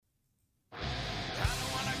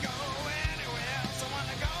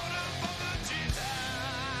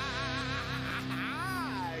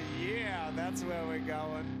where we're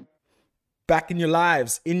going. Back in your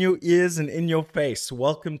lives, in your ears, and in your face.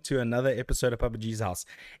 Welcome to another episode of Papa G's House.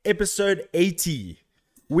 Episode 80.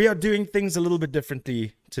 We are doing things a little bit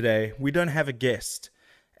differently today. We don't have a guest.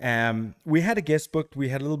 We had a guest booked. We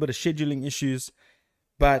had a little bit of scheduling issues.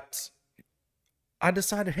 But I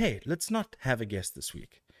decided, hey, let's not have a guest this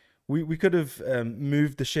week. We could have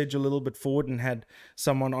moved the schedule a little bit forward and had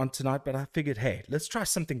someone on tonight. But I figured, hey, let's try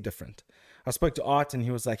something different. I spoke to Art and he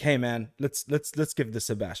was like, hey man, let's give this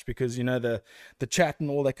a bash, because you know the chat and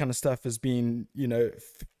all that kind of stuff has been, you know,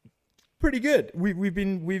 pretty good. We've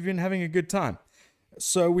been having a good time.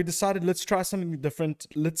 So we decided, let's try something different.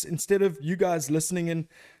 Let's, instead of you guys listening in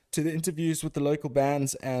to the interviews with the local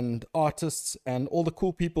bands and artists and all the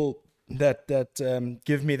cool people that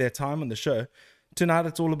give me their time on the show, tonight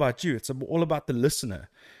it's all about you. It's all about the listener.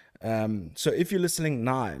 So if you're listening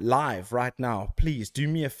now, live right now, please do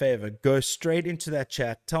me a favor, go straight into that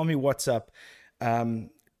chat. Tell me what's up. I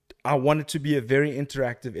want it to be a very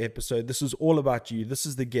interactive episode. This is all about you. This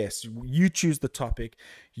is the guest. You choose the topic.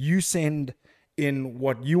 You send in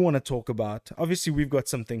what you want to talk about. Obviously, we've got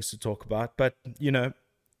some things to talk about, but you know,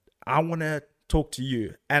 I want to talk to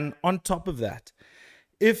you. And on top of that,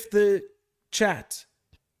 if the chat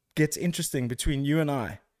gets interesting between you and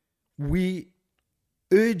I, we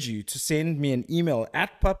urge you to send me an email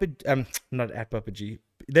at not at Papa G.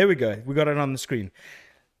 There we go. We got it on the screen.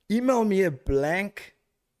 Email me a blank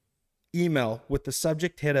email with the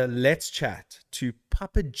subject header "Let's Chat" to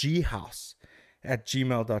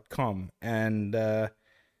papaghouse@gmail.com, and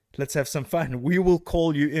let's have some fun. We will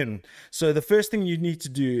call you in. So the first thing you need to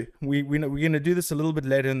do, we're going to do this a little bit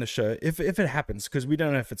later in the show, if it happens, because we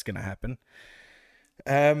don't know if it's going to happen.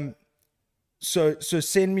 So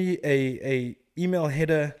send me a email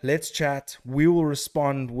header, "Let's Chat." We will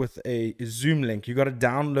respond with a Zoom link. You got to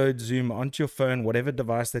download Zoom onto your phone, whatever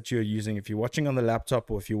device that you're using. If you're watching on the laptop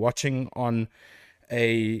or if you're watching on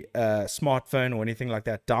a smartphone or anything like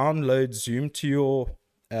that, download Zoom to your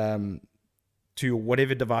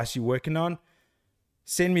whatever device you're working on.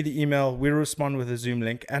 Send me the email. We'll respond with a Zoom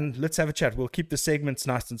link and let's have a chat. We'll keep the segments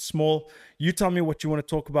nice and small. You tell me what you want to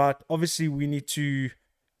talk about. Obviously, we need to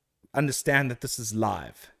understand that this is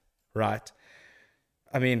live, right?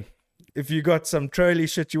 I mean, if you got some trolly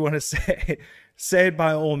shit you want to say, say it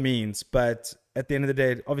by all means. But at the end of the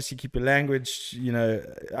day, obviously keep your language. You know,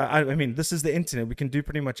 I mean, this is the internet. We can do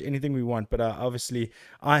pretty much anything we want. But obviously,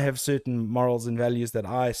 I have certain morals and values that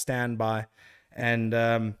I stand by. And,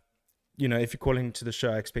 you know, if you're calling to the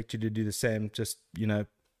show, I expect you to do the same. Just, you know,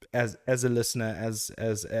 as a listener, as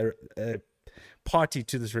a party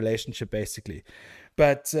to this relationship, basically.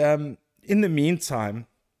 But in the meantime,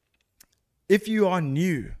 if you are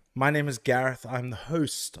new, my name is Gareth. I'm the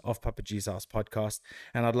host of Papa G's House podcast,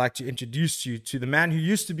 and I'd like to introduce you to the man who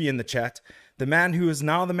used to be in the chat, the man who is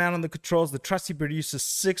now the man on the controls, the trusty producer.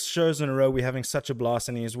 6 shows in a row, we're having such a blast,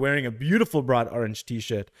 and he is wearing a beautiful bright orange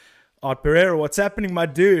t-shirt. Art Pereira, what's happening, my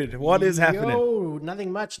dude? What is happening? Yo,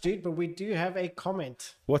 nothing much, dude, but we do have a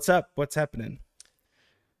comment. What's up? What's happening?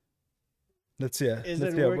 Let's hear. Is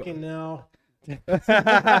it working now?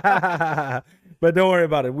 But don't worry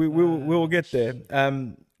about it. We will get there.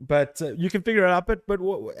 But you can figure it out. But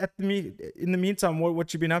in the meantime,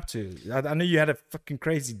 what you been up to? I know you had a fucking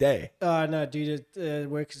crazy day. No, dude.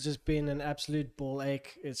 Work has just been an absolute ball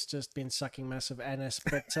ache. It's just been sucking massive anus.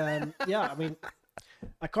 But yeah, I mean,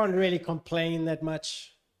 I can't really complain that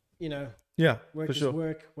much. You know. Yeah. Work for is sure.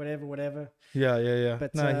 work. Whatever. Yeah.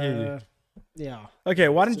 But no, I hear you. Yeah. Okay,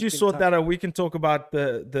 why don't you sort that out? We can talk about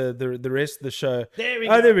the rest of the show. There we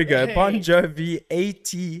go. Oh, there we go. Hey. Bon Jovi,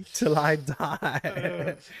 80 Till I Die.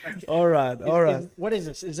 Okay. All right. What is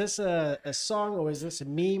this? Is this a song or is this a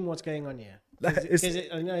meme? What's going on here? I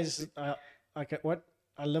know it's okay. What?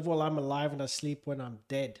 I live while I'm alive and I sleep when I'm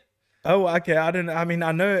dead. Oh, okay. I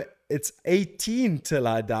know it's 18 Till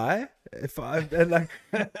I Die. If I like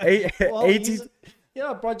 18.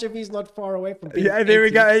 Yeah, Bon Jovi's not far away from being Yeah, there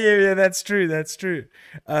 80. we go. Yeah, that's true.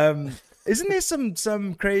 Isn't there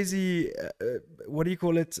some crazy what do you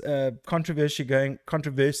call it? Controversy going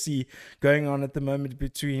on at the moment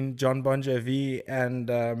between John Bon Jovi and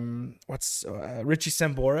Richie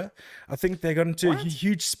Sambora. I think they got into a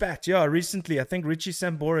huge spat. Yeah, recently I think Richie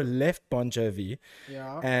Sambora left Bon Jovi.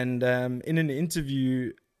 Yeah. And in an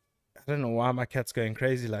interview, I don't know why my cat's going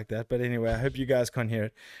crazy like that, but anyway, I hope you guys can't hear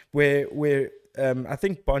it. Where I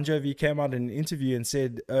think Bon Jovi came out in an interview and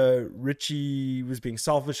said Richie was being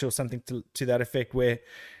selfish or something to that effect, where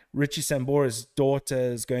Richie Sambora's daughter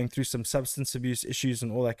is going through some substance abuse issues and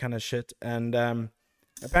all that kind of shit. And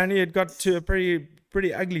apparently it got to a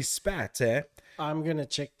pretty ugly spat, eh? I'm going to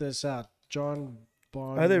check this out. John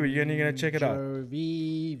Bon Oh, there we go. And you're going to check it out.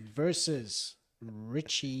 Jovi versus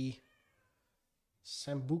Richie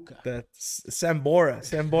Sambuca. That's Sambora.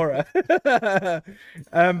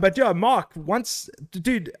 But yeah, Mark,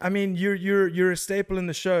 dude, I mean, you're a staple in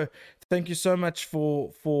the show. Thank you so much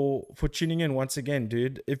for tuning in once again,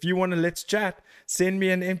 dude. If you want to let's chat, send me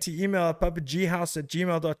an empty email at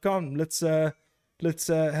puppetghouse@gmail.com. Let's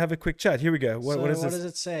have a quick chat. Here we go. What is this? What does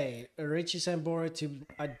it say? Richie Sambora to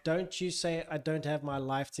don't you say I don't have my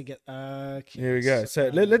life to get. Okay. Here we go.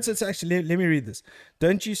 So let's actually let me read this.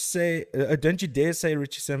 Don't you dare say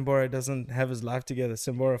Richie Sambora doesn't have his life together.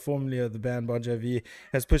 Sambora, formerly of the band Bon Jovi,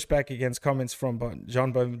 has pushed back against comments from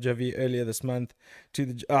John Bon Jovi earlier this month to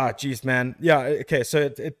the geez, man. Yeah, okay, so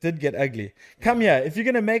it did get ugly. Come here. If you're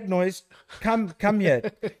gonna make noise, come here.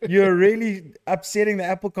 You're really upsetting the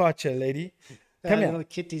apple cart here, lady. Come here.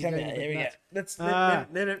 Kitty's Come going here. a bit Here we go. nuts.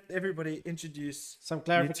 Let everybody introduce Some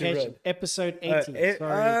clarification. Episode 80.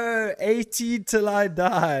 Sorry. 80 till I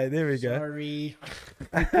die. There we go. Sorry.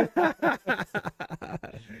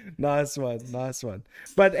 Nice one.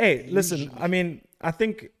 But hey, listen, I mean, I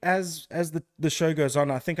think as the show goes on,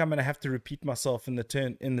 I think I'm gonna have to repeat myself in the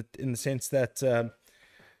sense that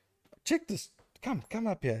check this. Come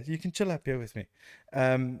up here. You can chill up here with me.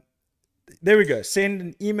 There we go. Send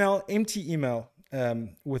an email, empty email,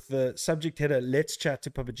 with the subject header, let's chat to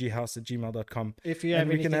puppetghouse@gmail.com. If you have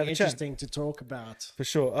anything interesting to talk about. For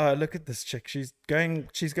sure. Look at this chick. She's going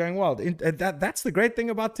wild. That's the great thing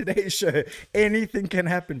about today's show. Anything can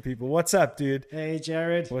happen, people. What's up, dude? Hey,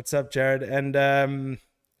 Jared. What's up, Jared? And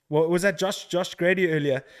what was that? Josh Grady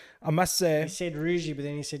earlier. I must say. He said Rougie, but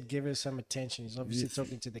then he said give her some attention. He's obviously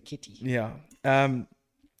talking to the kitty. Yeah.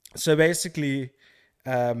 So basically,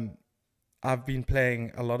 I've been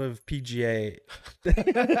playing a lot of PGA,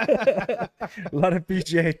 a lot of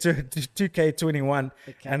PGA 2K21,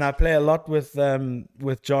 and I play a lot with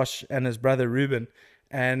Josh and his brother Ruben.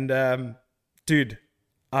 And dude,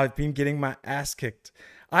 I've been getting my ass kicked.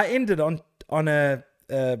 I ended on a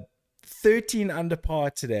 13 under par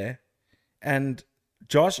today, and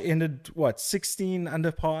Josh ended 16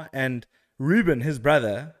 under par, and Ruben, his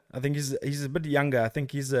brother, I think he's a bit younger. I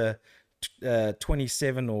think he's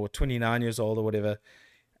 27 or 29 years old or whatever.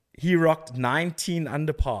 He rocked 19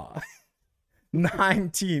 under par.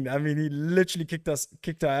 19. I mean, he literally kicked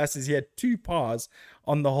our asses. He had 2 pars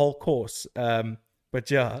on the whole course. But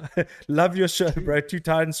yeah, love your show, bro. Too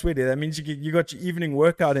tired and sweaty. That means you got your evening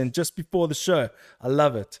workout in just before the show. I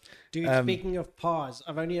love it. Dude, speaking of pars,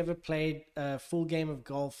 I've only ever played a full game of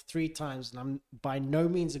golf 3 times, and I'm by no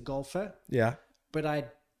means a golfer. Yeah. But I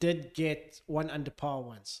did get 1 under par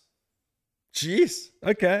once. Jeez.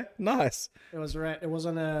 Okay. Nice. It was right. It was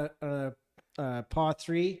on a par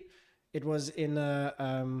 3. It was in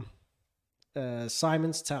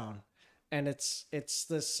Simonstown, and it's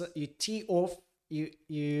this. You tee off.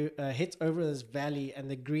 You hit over this valley,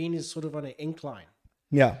 and the green is sort of on an incline.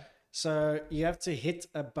 Yeah. So you have to hit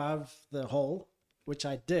above the hole, which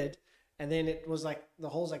I did, and then it was like the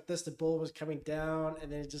hole's like this. The ball was coming down,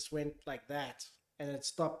 and then it just went like that. And it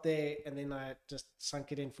stopped there, and then I just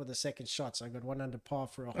sunk it in for the second shot. So I got 1 under par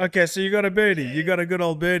for a hole. Okay, so you got a birdie. You got a good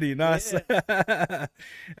old birdie. Nice. Yeah.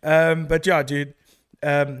 But yeah, dude.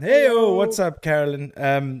 Hey, what's up, Carolyn?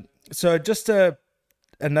 So just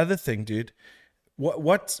another thing, dude.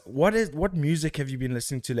 What music have you been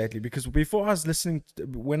listening to lately? Because before I was listening to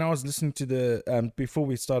the before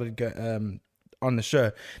we started on the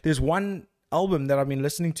show, there's one album that I've been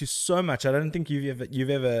listening to so much. I don't think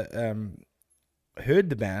you've ever heard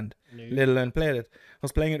the band, no, let alone played it. I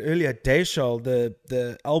was playing it earlier. Dayshell,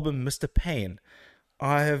 the album Mr. Pain.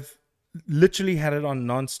 I have literally had it on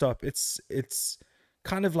nonstop. It's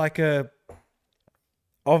kind of like a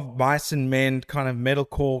Of Mice and Men kind of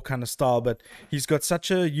metalcore kind of style, but he's got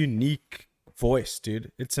such a unique voice,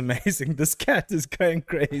 dude. It's amazing. This cat is going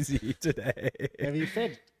crazy today. Have you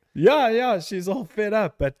fed? Yeah, she's all fed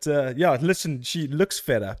up. But yeah, listen, she looks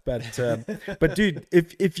fed up. But dude,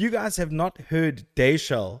 if you guys have not heard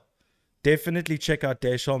Dayshell, definitely check out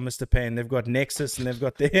Dayshell, Mr. Pain. They've got Nexus, and they've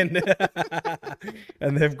got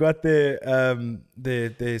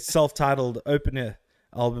their self-titled opener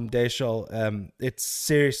album, Dayshell. It's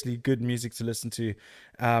seriously good music to listen to.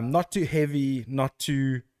 Not too heavy, not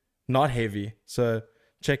heavy. So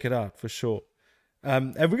check it out for sure.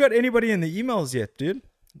 Have we got anybody in the emails yet, dude?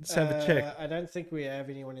 Let's have a check. I don't think we have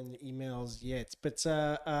anyone in the emails yet, but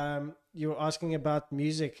you were asking about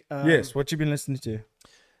music. Yes, what you been listening to?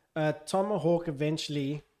 Tomahawk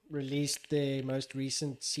eventually released their most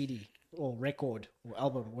recent CD or record or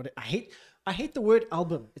album. I hate the word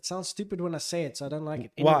album. It sounds stupid when I say it, so I don't like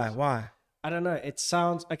it. Anyways, Why? I don't know. It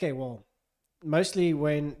sounds okay. Well, mostly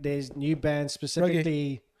when there's new bands,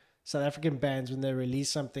 specifically South African bands, when they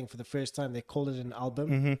release something for the first time, they call it an album.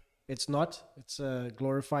 Mm-hmm. It's not. It's a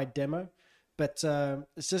glorified demo, but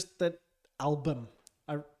it's just that album.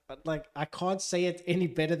 I can't say it any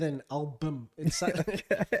better than album. It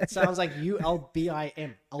sounds like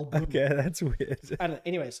ULBIM album. Okay, that's weird. I don't know.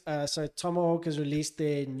 Anyways, so Tomahawk has released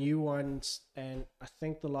their new ones, and I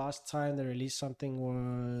think the last time they released something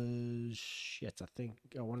was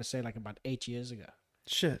I want to say like about 8 years ago.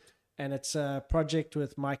 Shit. And it's a project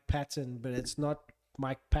with Mike Patton, but it's not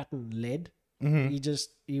Mike Patton led. Mm-hmm.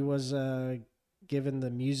 He was given the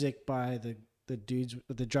music by the dudes,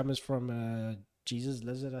 the drummers from Jesus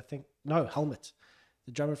Lizard, I think. No, Helmet.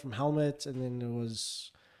 The drummer from Helmet, and then there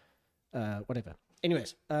was whatever.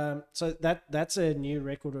 Anyways, so that's a new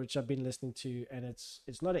record which I've been listening to, and it's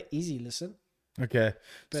not an easy listen. Okay.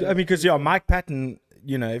 But So, I mean, because, Mike Patton,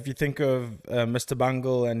 if you think of Mr.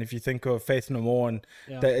 Bungle and if you think of Faith No More, and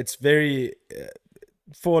that it's very,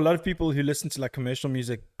 for a lot of people who listen to like commercial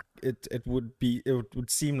music, it would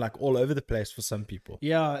seem like all over the place for some people.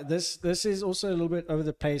 Yeah, this is also a little bit over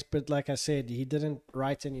the place, but like I said, he didn't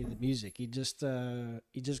write any of the music. He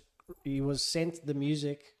was sent the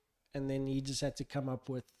music, and then he just had to come up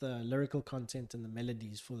with the lyrical content and the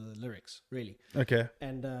melodies for the lyrics, really. Okay.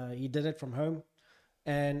 And he did it from home,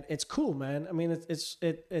 and it's cool, man. I mean,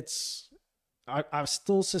 I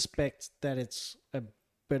still suspect that it's a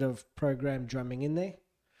bit of programmed drumming in there.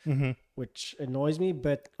 Mm-hmm. Which annoys me,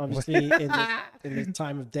 but obviously in this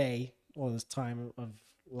time of day or this time of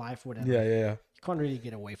life, whatever, Yeah. you can't really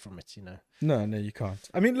get away from it, No, you can't.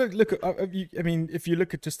 I mean, look. If you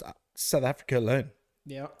look at just South Africa alone,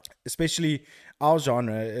 Yeah. especially our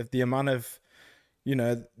genre, if the amount of,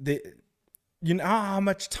 how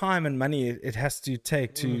much time and money it has to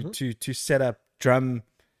take to set up drum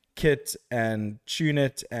kit and tune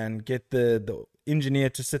it and get the engineer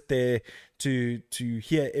to sit there to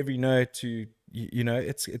hear every note,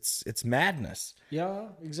 it's madness. Yeah,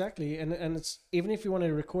 exactly. And it's, even if you want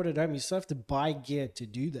to record at home, you still have to buy gear to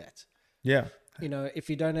do that. Yeah. If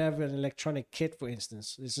you don't have an electronic kit, for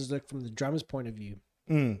instance, this is like from the drummer's point of view.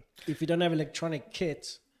 Mm. If you don't have electronic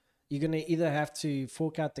kit, you're going to either have to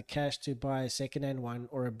fork out the cash to buy a secondhand one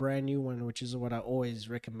or a brand new one, which is what I always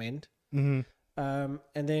recommend. Mm-hmm.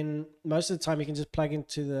 And then most of the time you can just plug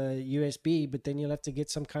into the USB, but then you'll have to get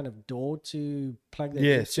some kind of door to plug that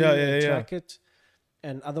into and track it.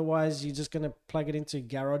 And otherwise you're just going to plug it into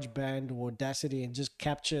GarageBand or Audacity and just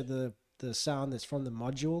capture the sound that's from the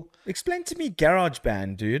module. Explain to me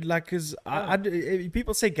GarageBand, dude. Like, because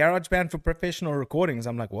people say GarageBand for professional recordings.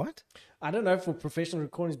 I'm like, what? I don't know for professional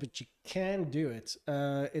recordings, but you can do it.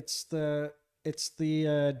 It's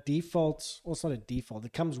the default, well, it's not a default.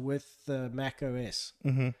 It comes with the Mac OS.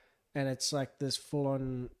 Mm-hmm. And it's like this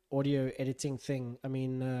full-on audio editing thing. I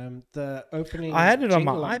mean, the opening... I had it on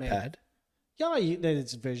my iPad.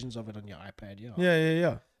 There's versions of it on your iPad, yeah.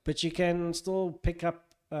 Yeah. But you can still pick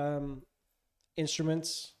up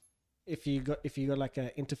instruments if you got like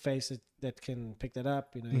an interface that can pick that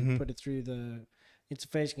up. You put it through the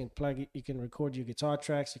interface. You can plug it. You can record your guitar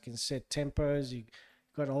tracks. You can set tempos. You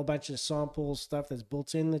got a whole bunch of sample stuff that's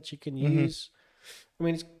built in that you can use. I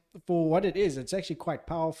mean, for what it is, it's actually quite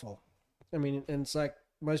powerful. I mean, and it's like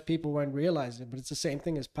most people won't realize it, but it's the same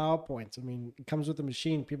thing as PowerPoint. I mean, it comes with the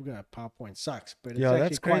machine. People go, PowerPoint sucks, but it's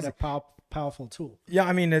actually quite a powerful tool. Yeah,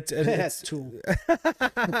 I mean, it's a tool.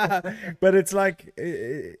 But it's like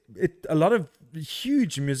a lot of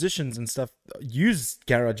huge musicians and stuff use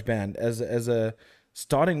GarageBand as a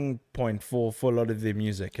starting point for a lot of their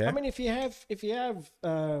music. Eh? I mean, if you have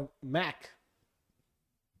Mac,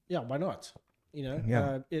 yeah, why not?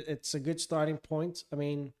 It's a good starting point. I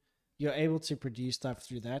mean, you're able to produce stuff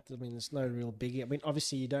through that. I mean, there's no real biggie. I mean,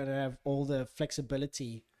 obviously you don't have all the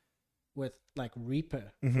flexibility with like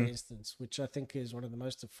Reaper, for instance, which I think is one of the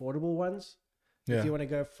most affordable ones. Yeah. If you want to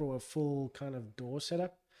go for a full kind of DAW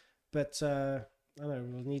setup. But I don't know,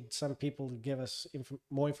 we'll need some people to give us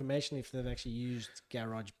more information if they've actually used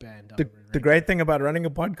GarageBand. The great thing about running a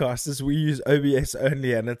podcast is we use OBS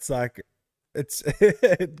only, and it's like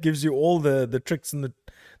it gives you all the tricks and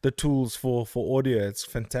the tools for audio. It's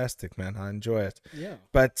fantastic, man. I enjoy it. Yeah.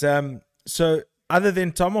 But so other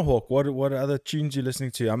than Tomahawk, what other tunes you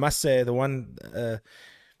listening to? I must say the one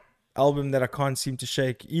album that I can't seem to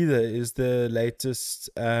shake either is the latest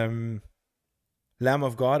Lamb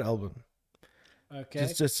of God album. Okay.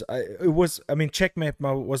 Checkmate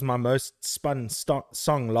was my most spun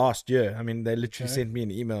song last year. I mean, they literally sent me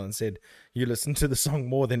an email and said, you listen to the song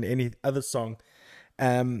more than any other song.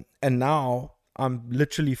 And now I'm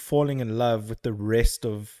literally falling in love with the rest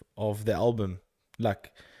of the album.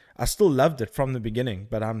 Like, I still loved it from the beginning,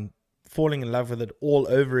 but I'm falling in love with it all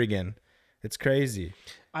over again. It's crazy.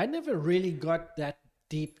 I never really got that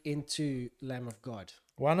deep into Lamb of God.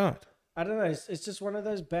 Why not? I don't know. It's just one of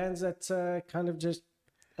those bands that kind of just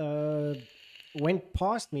went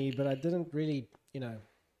past me, but I didn't really,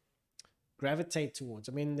 gravitate towards.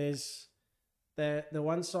 I mean, there's the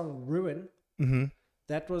one song Ruin. Mm-hmm.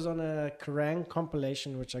 That was on a Kerrang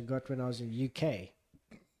compilation, which I got when I was in UK.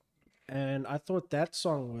 And I thought that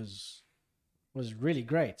song was really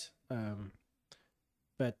great.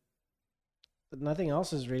 But nothing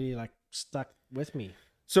else has really like stuck with me.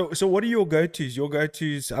 So what are your go-tos? Your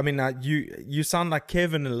go-tos, I mean, you sound like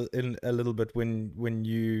Kevin a little bit when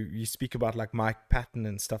you speak about like Mike Patton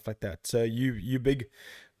and stuff like that. So you big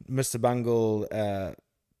Mr. Bungle,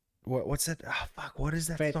 what's that? Oh, fuck, what is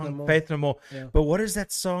that Faith song? No More. Faith No More. Yeah. But what is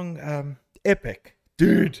that song? Epic.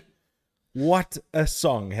 Dude, what a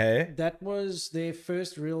song, hey? That was their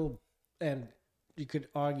first real, and you could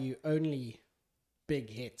argue only big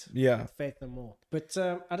hit. Yeah. Faith No More. But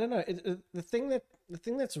I don't know. The thing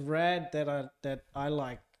that's rad that I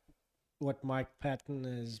like what Mike Patton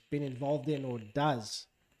has been involved in or does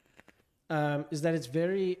is that it's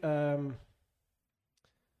very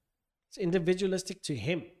it's individualistic to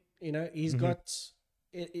him. He's got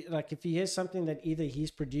like if he hears something that either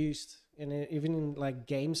he's produced, and even in like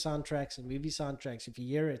game soundtracks and movie soundtracks, if you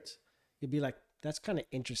hear it, you'll be like, that's kind of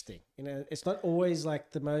interesting. It's not always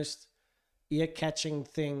like the most ear-catching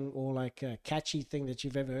thing or like a catchy thing that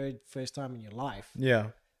you've ever heard first time in your life. Yeah.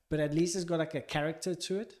 But at least it's got like a character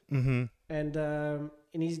to it. Mm-hmm. And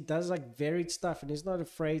he does like varied stuff, and he's not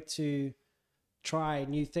afraid to try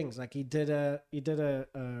new things. Like he did a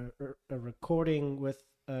recording with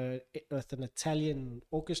an Italian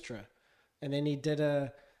orchestra, and then he did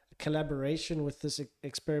a collaboration with this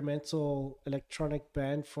experimental electronic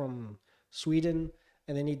band from Sweden,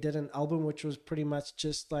 and then he did an album which was pretty much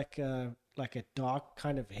just like a dark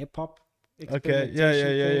kind of hip hop. Okay.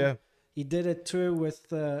 Yeah. He did a tour with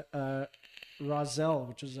Razel,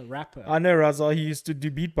 which was a rapper. I know Razal. He used to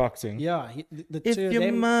do beatboxing. Yeah, the If two of your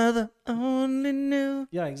them. mother only knew.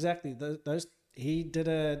 Yeah, exactly. Those he did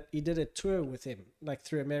a tour with him, like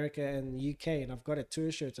through America and the UK, and I've got a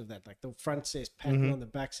tour shirt of that. Like the front says Patton, on the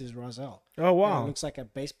back says Razel. Oh wow! It looks like a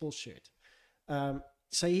baseball shirt.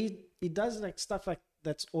 So he does like stuff like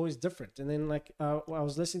that's always different. And then like I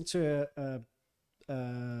was listening to a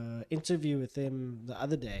interview with him the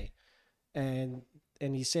other day, and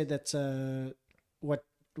he said that what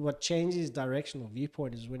changed his direction or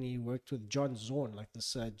viewpoint is when he worked with John Zorn, like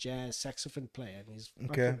this jazz saxophone player, and he's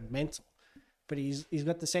fucking mental. But he's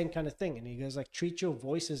got the same kind of thing, and he goes like, treat your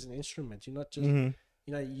voice as an instrument. You're not just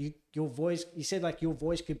your voice. He said like your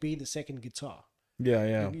voice could be the second guitar.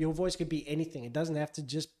 Yeah. Your voice could be anything. It doesn't have to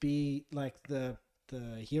just be like the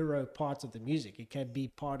hero parts of the music. It can be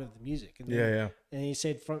part of the music. And And he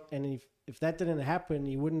said, if that didn't happen,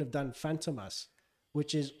 he wouldn't have done Phantomas,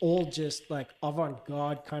 which is all just like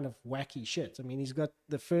avant-garde kind of wacky shit. I mean, he's got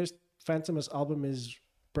the first Phantomas album is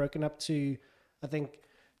broken up to, I think,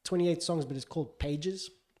 28 songs, but it's called Pages,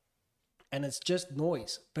 and it's just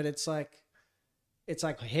noise, but it's like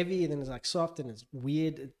heavy, and then it's like soft, and it's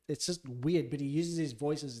weird. It's just weird, but he uses his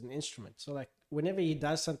voice as an instrument. So like whenever he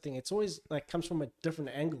does something, it's always like comes from a different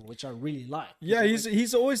angle, which I really like. Yeah,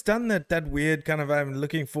 he's always done that weird kind of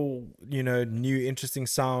looking for new interesting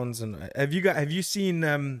sounds. And have you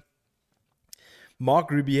seen Marc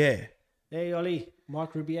Rubier? Hey Ollie,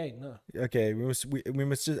 Marc Rubier. No. Okay, we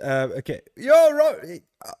must just okay. Yo,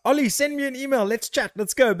 Ollie, send me an email. Let's chat.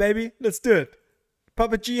 Let's go, baby. Let's do it.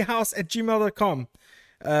 PapaGhouse@gmail.com.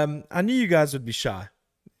 I knew you guys would be shy.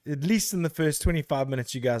 At least in the first 25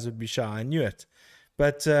 minutes, you guys would be shy. I knew it.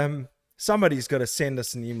 But somebody's got to send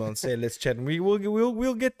us an email and say, let's chat. And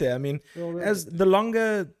we'll get there. I mean, as the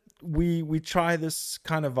longer we try this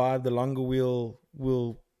kind of vibe, the longer we'll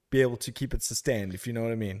be able to keep it sustained, if you know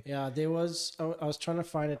what I mean. Yeah, I was trying to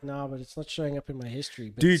find it now, but it's not showing up in my history.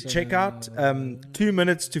 But, dude, check out 2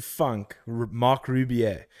 Minutes to Funk, Marc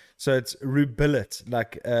Rubier. So it's Rubillet,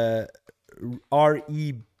 like REBILLET.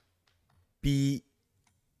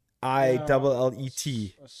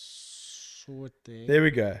 There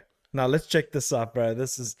we go. Now let's check this out, bro.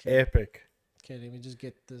 This is epic. Okay, let me just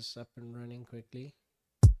get this up and running quickly.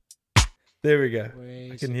 There we go.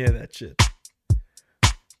 I can hear that shit.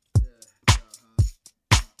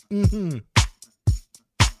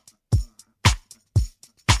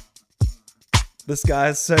 This guy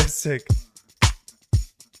is so sick.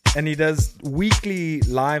 And he does weekly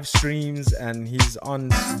live streams, and he's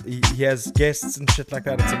on. He has guests and shit like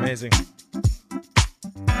that. It's amazing.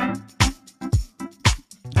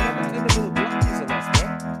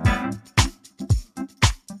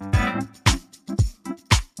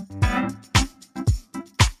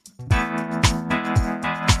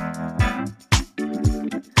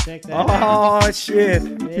 check that. Oh shit!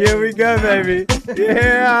 Here we go, baby.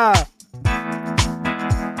 Yeah.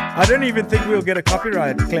 I don't even think we'll get a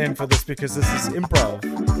copyright claim for this because this is improv.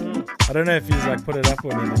 I don't know if he's like put it up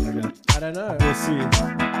or anything like that. I don't know. We'll see.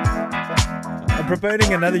 I'm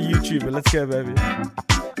promoting another YouTuber. Let's go, baby.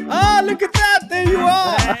 Ah, look at that! There you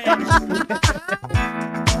are.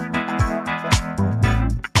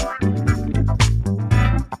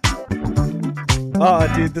 Oh,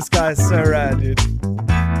 dude, this guy is so rad, dude.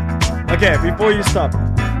 Okay, before you stop,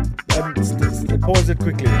 pause it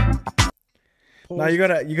quickly. Now you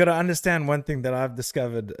gotta understand one thing that I've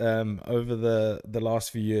discovered over the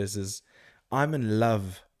last few years is I'm in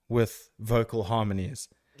love with vocal harmonies.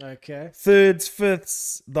 Okay. Thirds,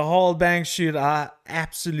 fifths, the whole bang shoot. I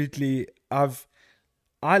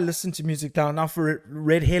listen to music now for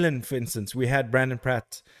Red Helen, for instance. We had Brandon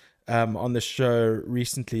Pratt on the show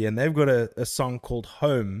recently, and they've got a song called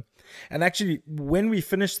Home. And actually, when we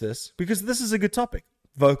finish this, because this is a good topic,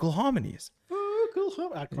 vocal harmonies.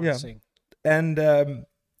 I can't sing. And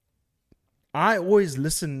I always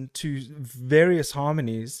listen to various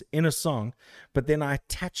harmonies in a song, but then I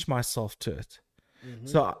attach myself to it. Mm-hmm.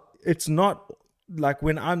 So it's not like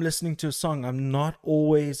when I'm listening to a song, I'm not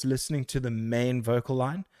always listening to the main vocal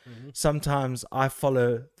line. Mm-hmm. Sometimes I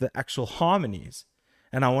follow the actual harmonies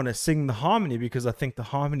and I want to sing the harmony because I think the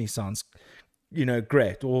harmony sounds,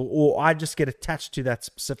 great. Or I just get attached to that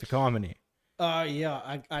specific harmony.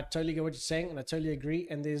 Yeah, I totally get what you're saying, and I totally agree.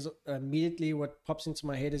 And there's immediately what pops into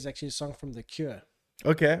my head is actually a song from The Cure.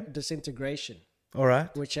 Okay. Disintegration. All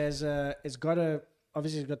right. Which has it's got the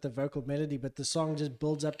vocal melody, but the song just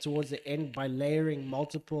builds up towards the end by layering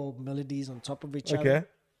multiple melodies on top of each other.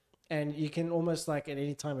 And you can almost like at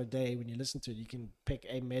any time of day when you listen to it, you can pick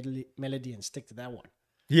a melody and stick to that one.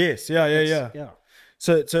 Yes. Yeah.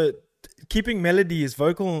 So keeping melodies,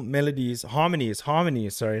 vocal melodies, harmonies.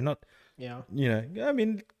 Sorry, not. Yeah. I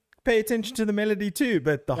mean, pay attention to the melody too,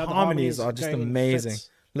 but the harmonies are just amazing.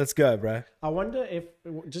 Let's go, bro. I wonder if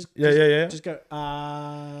just go.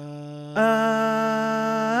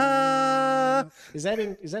 Is that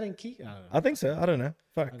in key? I don't know. I think so. I don't know.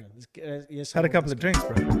 Fuck. Yes, had a couple of drinks,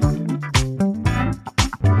 bro.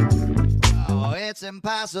 Oh, it's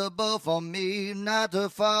impossible for me not to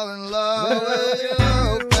fall in love with you,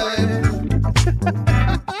 baby.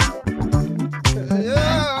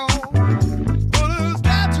 Yeah.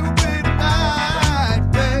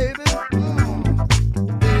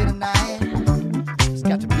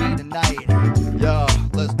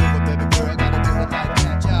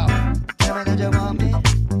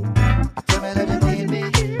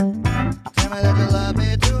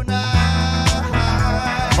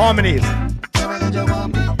 Harmonies.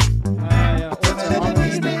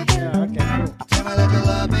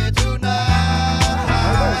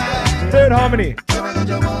 Third harmony.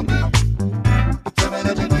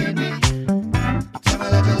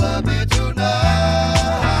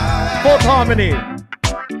 Fourth harmony.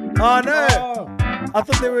 Oh no! I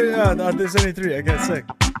thought they were. There's only three. Okay, sick.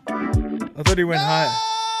 I thought he went higher.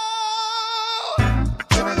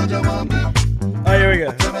 Oh, here we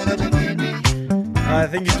go. I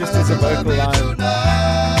think he just does a vocal line.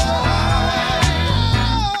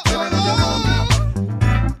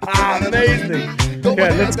 Amazing.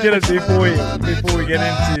 Okay, let's get it before we get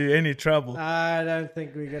into any trouble. I don't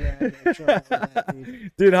think we're gonna have any trouble with that,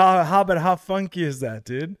 dude. Dude, how funky is that,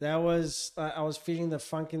 dude? That was I was feeling the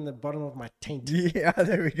funk in the bottom of my taint. Yeah,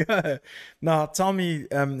 there we go. Now, tell me,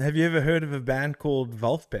 have you ever heard of a band called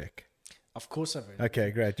Wolfpack? Of course I've heard.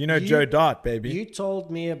 Okay, great. You know Joe Dart, baby. You told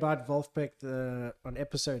me about Wolfpack on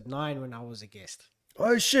episode 9 when I was a guest.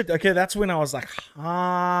 Oh shit! Okay, that's when I was like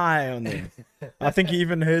high on them. I think you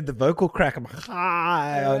even heard the vocal crack. I'm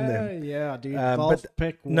high on them. Yeah, dude.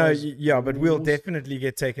 Wolfpack was but we'll definitely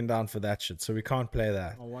get taken down for that shit. So we can't play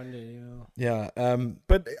that. I wonder. Yeah.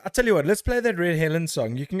 But I tell you what, let's play that Red Helen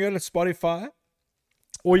song. You can go to Spotify,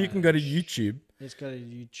 or you can go to YouTube. Let's go to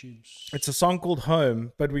YouTube. It's a song called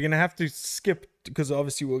Home, but we're gonna have to skip because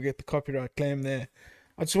obviously we'll get the copyright claim there.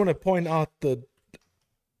 I just want to point out the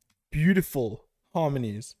beautiful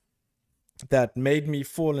harmonies that made me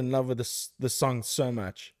fall in love with the song so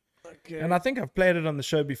much. Okay. And I think I've played it on the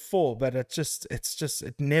show before, but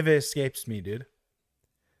it never escapes me, dude.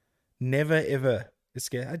 Never ever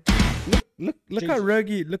escape. Look how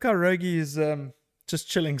Rogi is just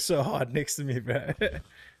chilling so hard next to me, bro.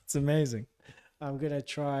 It's amazing. I'm gonna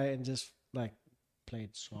try and just like play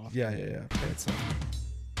it soft. Yeah. Play it soft.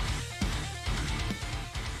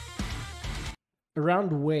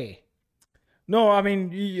 Around where? No, I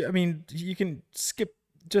mean you can skip.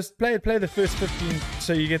 Just play the first 15,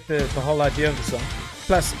 so you get the whole idea of the song.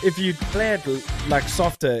 Plus, if you play it like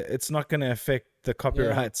softer, it's not going to affect the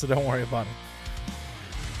copyright, so don't worry about it.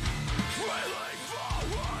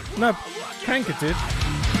 No, crank it, dude.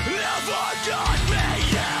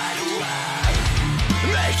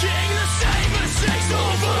 Making the same mistakes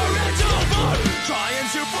over and over, trying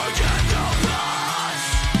to forget the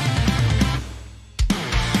past.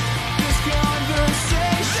 This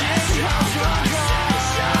conversation has run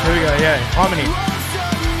dry. Here we go, yeah, harmony.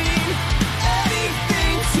 Doesn't mean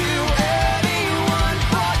anything to anyone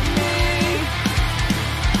but me.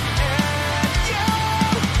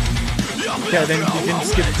 And Okay, then you can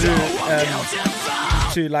skip through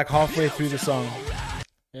to like halfway through the song.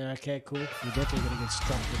 Yeah, okay, cool. You're definitely gonna get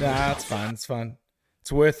struck. with Nah, this. it's fine, it's fun.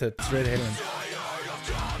 It's worth it. It's Red Helen.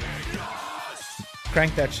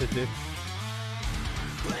 Crank that shit, dude.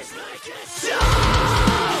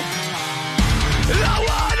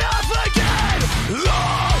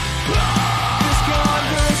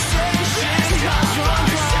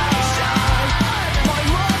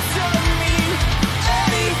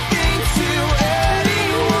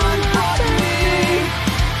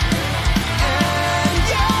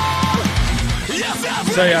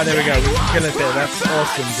 So yeah, there we go. We kill it there. That's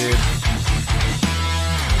awesome, dude.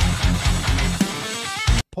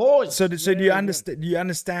 Pause. So do you understand? Do you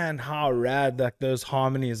understand how rad like those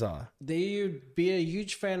harmonies are? Do you be a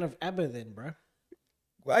huge fan of ABBA then, bro?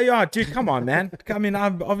 Well, yeah, dude, come on, man. I mean,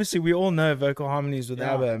 obviously we all know vocal harmonies with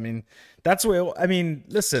Yeah. ABBA. I mean, that's where. I mean,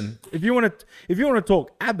 listen, if you want to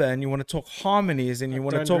talk ABBA and you want to talk harmonies and you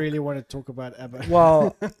want to Don't talk, really want to talk about ABBA.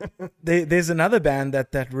 well, there's another band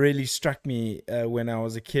that really struck me when I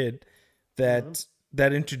was a kid, that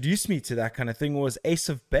introduced me to that kind of thing was Ace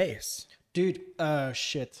of Base. Dude,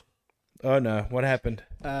 shit. Oh no, what happened?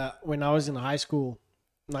 When I was in high school,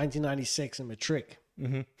 1996 in matric.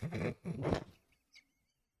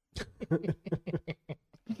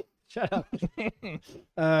 Shut up.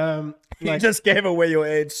 You just gave away your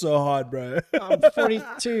age so hard, bro. I'm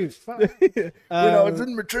 42. Fuck. When I was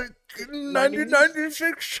in matric in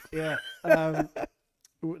 1996. Yeah.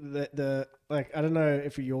 The like, I don't know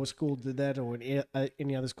if your school did that or in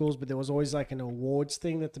any other schools, but there was always like an awards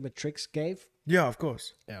thing that the matrics gave. Yeah, of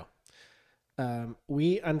course. Yeah.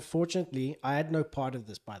 We unfortunately, I had no part of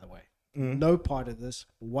this, by the way. No part of this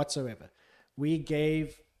whatsoever. We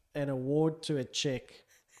gave an award to a chick,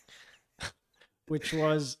 which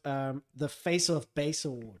was the Face of Bass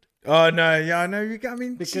Award. Oh no, yeah, no, I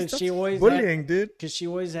mean, Because that's she always bullying, dude. Because she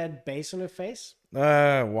always had bass on her face,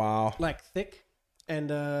 Wow. like thick, and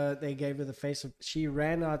they gave her the face of. She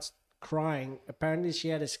ran out crying. Apparently, she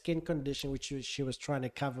had a skin condition which she was trying to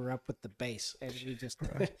cover up with the bass, and we just.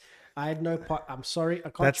 I had no part. I'm sorry, I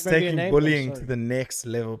can't That's remember your taking name. bullying I'm to sorry. the next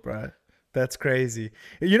level, bro. That's crazy.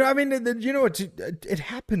 You know, I mean, you know what? It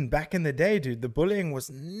happened back in the day, dude. The bullying was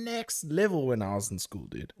next level when I was in school,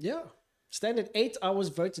 dude. Yeah, standard 8. I was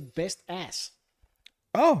voted best ass.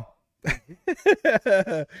 Oh.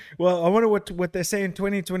 Well, I wonder what they say in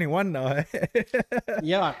 2021 now.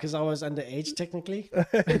 Yeah, because I was underage technically.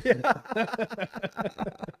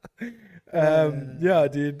 Yeah,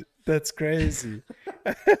 dude, that's crazy.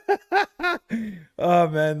 Oh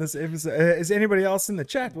man, this episode. Is anybody else in the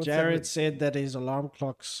chat? What's Jared said that his alarm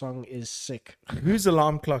clock song is sick. whose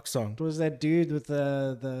alarm clock song? It was that dude with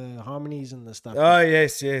the harmonies and the stuff. Oh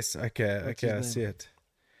yes. Okay, What's I his see it.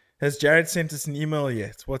 Has Jared sent us an email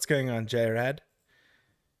yet? What's going on, Jared?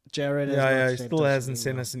 Jared has Yeah, not he sent still us an hasn't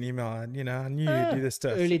sent email. us an email. And, you know, I knew you'd do this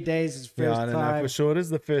stuff. Early days is Yeah, first I don't know time. for sure. It is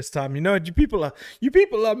the first time. You know what? You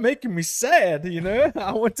people are making me sad. You know,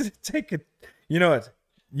 I wanted to take it. You know what?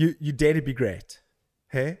 You dare to be great.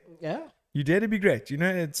 Hey, Yeah. you dare to be great. You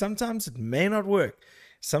know, sometimes it may not work.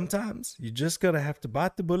 Sometimes you just gotta have to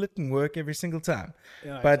bite the bullet and work every single time.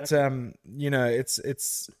 Yeah, But you know,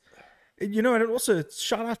 it's you know, and also it's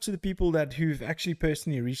shout out to the people who've actually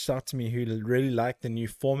personally reached out to me who really like the new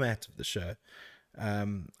format of the show. I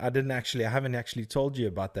haven't actually told you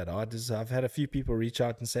about that, Art. I've had a few people reach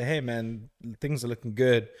out and say, hey man, things are looking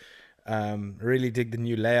good. Really dig the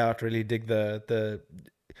new layout, really dig the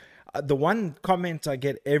one comment I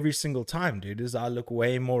get every single time, dude, is I look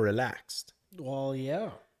way more relaxed. Well,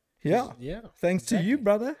 yeah. Yeah. Yeah. Thanks to you,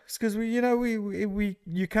 brother. It's because we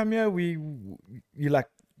you come here, you like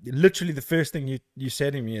literally the first thing you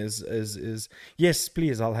said to me is yes,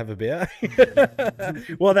 please, I'll have a beer.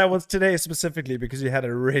 Well, that was today specifically because you had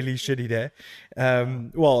a really shitty day.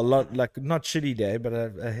 Well, a lot like not shitty day, but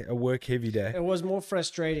a work heavy day. It was more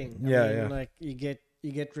frustrating. I Yeah, mean, yeah. Like you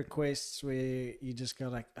get requests where you just go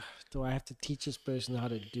like, "Ugh, do I have to teach this person how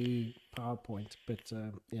to do PowerPoint? But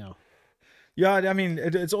yeah. Yeah, I mean,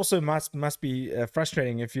 it's also must be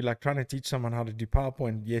frustrating if you're like trying to teach someone how to do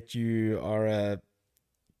PowerPoint, yet you are a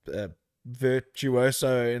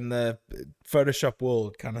virtuoso in the Photoshop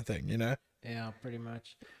world kind of thing, you know? Yeah, pretty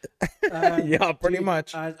much. Yeah, pretty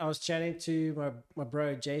much. I was chatting to my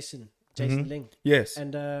bro Jason Mm-hmm. Ling, Yes.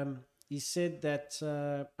 and he said that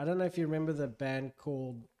I don't know if you remember the band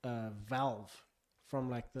called Valve from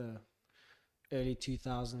like the early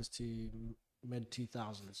 2000s to mid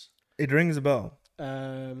 2000s. It rings a bell.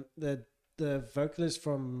 The vocalist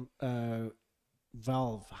from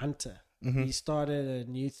Valve, Hunter, Mm-hmm. he started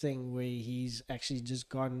a new thing where he's actually just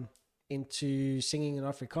gone into singing in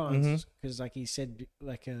Afrikaans because, like he said,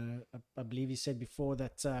 like I believe he said before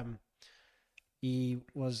that he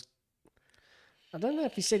was. I don't know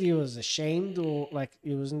if he said he was ashamed or like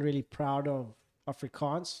he wasn't really proud of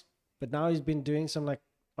Afrikaans, but now he's been doing some like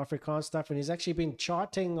Afrikaans stuff, and he's actually been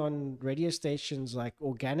charting on radio stations like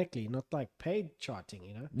organically, not like paid charting,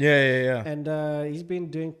 you know. Yeah. And he's been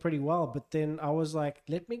doing pretty well. But then I was like,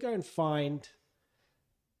 let me go and find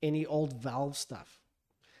any old Valve stuff,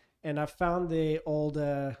 and I found their old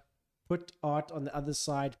 "Put Art on the Other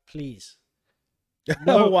Side, Please."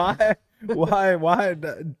 No, why?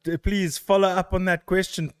 Please follow up on that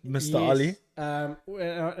question, Mr. Ali. And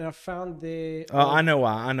I found their Oh, I know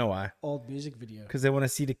why. old music video. Because they want to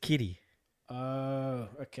see the kitty. Oh,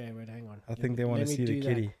 okay. Wait, hang on. I think they want to Let me see the do that.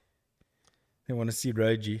 kitty. They want to see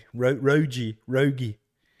Rogie.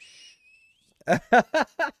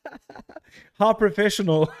 How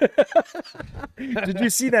professional. Did you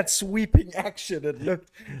see that sweeping action? It looked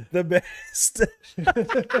the best.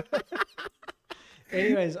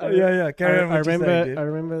 Anyways, Carry on. I what you're remember. saying, dude. I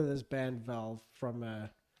remember this band Valve from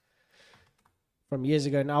years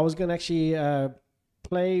ago, and I was gonna actually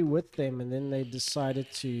play with them, and then they decided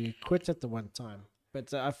to quit at the one time.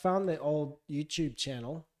 But I found their old YouTube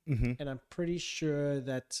channel, Mhm. and I'm pretty sure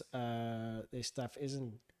that their stuff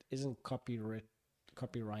isn't copyrighted.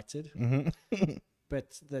 Mhm.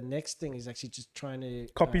 But the next thing is actually just trying to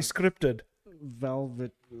Copy scripted.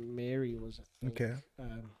 Velvet Mary was it? Okay.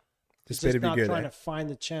 It's This better just be now good. trying Eh? to find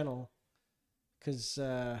the channel because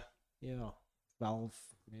Valve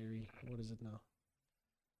Mary, what is it now?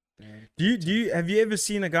 Do you have you ever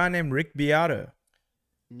seen a guy named Rick Beato?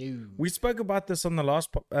 No. We spoke about this on the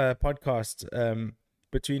last podcast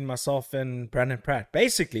between myself and Brandon Pratt.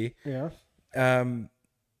 Basically, Yeah.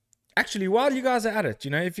 actually, while you guys are at it,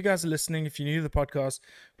 you know, if you guys are listening, if you're new to the podcast,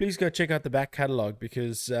 please go check out the back catalog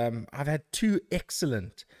because I've had two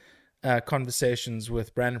excellent conversations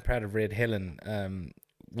with Brandon Pratt of Red Helen.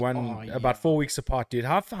 One about 4 weeks apart, dude.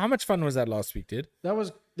 How much fun was that last week, dude? That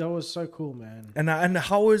was so cool, man. And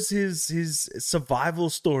how was his survival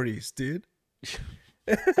stories, dude?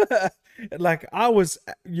 Like I was,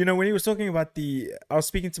 you know, when he was talking about I was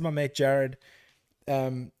speaking to my mate Jared,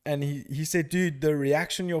 and he said, dude, the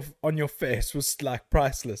reaction on your face was like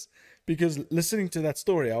priceless because listening to that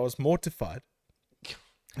story, I was mortified.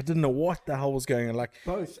 I didn't know what the hell was going on. Like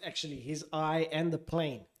Both actually, his eye and the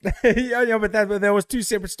plane. yeah, but there was two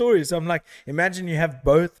separate stories. So I'm like, imagine you have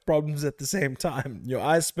both problems at the same time: your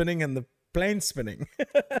eyes spinning and the plane spinning.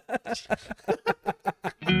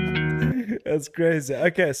 That's crazy.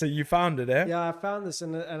 Okay, so you found it, eh? Yeah, I found this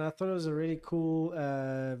and I thought it was a really cool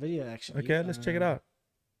video actually. Okay, let's check it out.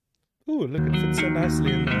 Ooh, look, it fits so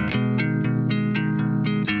nicely in there.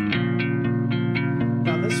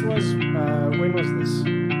 Now this was when was this?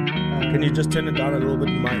 Can you just turn it down a little bit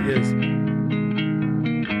in my ears? I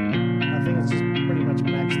think it's just pretty much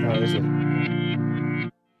maxed out. Oh, is it?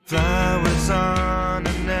 Flowers on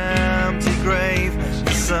an empty grave.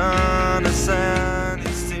 The sun has sent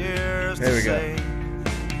its tears There we to go. save.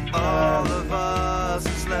 All of us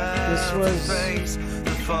is left This was- to face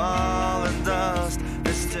the fallen dust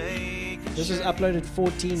that's taken. This was uploaded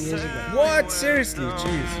 14 years ago. What? Seriously?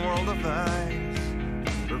 Jeez. World of eyes.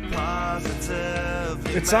 We're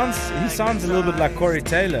positively He sounds a little bit like Corey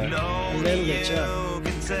Taylor. A little bit, yeah. you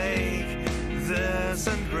can take this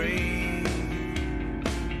and breathe.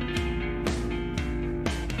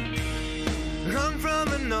 I'm from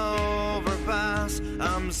an overpass.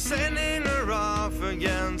 I'm sending her off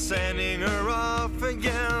again, sending her off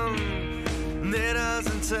again. It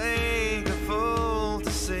doesn't take a fool to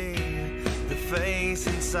see the face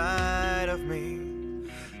inside of me.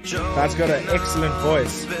 That's got an excellent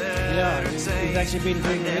voice. Yeah, he's actually been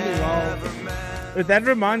doing really well. But that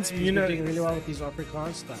reminds me, He's you been know. doing really well with these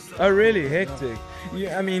Afrikaans stuff. Oh, really? Hectic.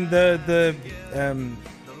 Yeah, I mean, do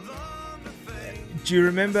you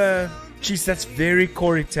remember? Geez, that's very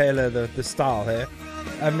Corey Taylor, the style here.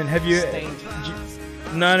 I mean, have you? Stained.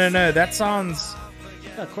 No. That sounds.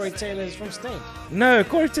 Corey Taylor is from Stained. No,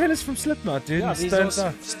 Corey Taylor's from Slipknot, dude. Yeah, these Stone are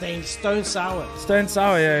Sour. Stained Stone Sour. Stone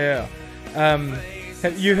Sour, yeah.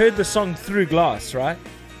 Have you heard the song Through Glass, right?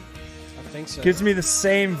 I think so. Gives me the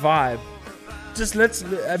same vibe. Just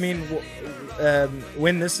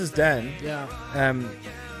when this is done, Yeah.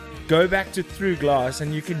 go back to Through Glass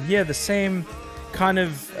and you can hear the same kind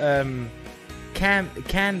of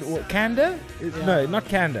candor? No, not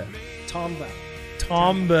candor.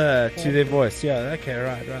 Timbre to their voice. Yeah, okay,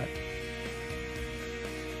 right.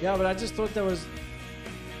 Yeah, but I just thought it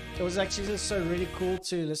was actually just so really cool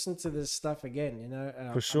to listen to this stuff again, you know.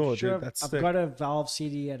 For sure, dude, that's I've sick. got a Valve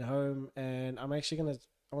CD at home, and I'm gonna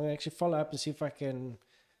actually follow up and see if I can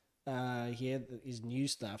hear his new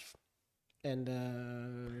stuff, and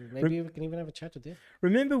maybe we can even have a chat with him.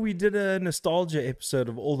 Remember we did a nostalgia episode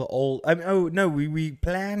of all the old... we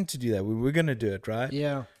planned to do that. We were going to do it, right?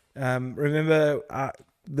 Yeah. Remember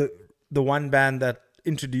the one band that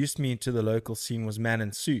introduced me to the local scene was Man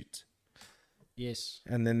in Suit. Yes.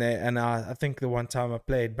 And then I think the one time I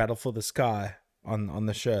played Battle for the Sky on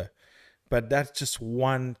the show. But that's just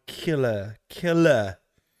one killer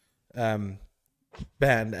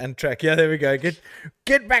band and track. Yeah, there we go.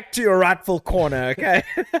 Get back to your rightful corner, okay?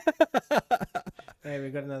 Hey, we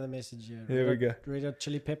got another message here. Here we go. Red Hot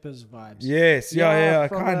Chili Peppers vibes. Yes, yeah,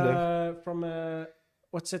 from, kind of. From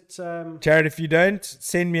what's it? Jared, if you don't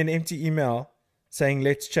send me an empty email saying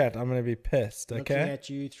let's chat, I'm gonna be pissed. Looking Okay, at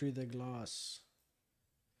you through the glass.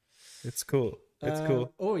 it's cool. It's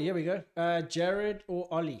cool. Oh, here we go. Jared or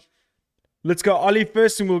Ollie? Let's go Ollie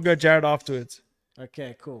first, and we'll go Jared afterwards.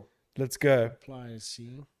 Okay, cool. Let's go. Apply.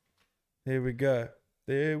 See. There we go.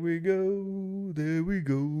 There we go. There we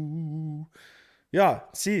go. Yeah.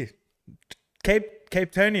 See,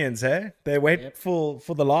 Cape Townians, eh? They wait for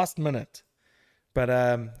the last minute. But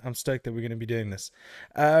I'm stoked that we're going to be doing this.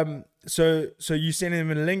 So you send him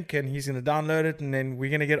a link and he's going to download it, and then we're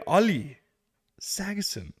going to get Ollie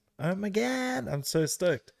Sagerson. Oh my god, I'm so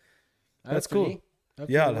stoked. That's cool.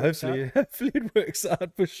 Hopefully it works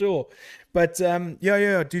out for sure. But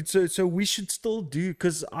yeah, dude. So we should still do,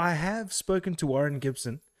 because I have spoken to Warren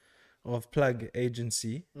Gibson of Plug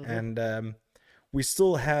Agency, and we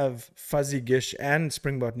still have Fuzzy Gish and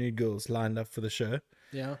Springbok Nude Girls lined up for the show.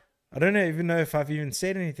 Yeah. I don't even know if I've even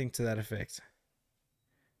said anything to that effect.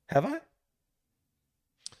 Have I?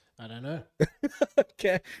 I don't know.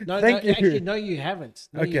 Okay. Thank you. Actually, no, you haven't.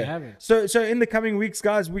 No, okay. you haven't. So in the coming weeks,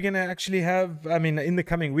 guys, we're going to actually have, in the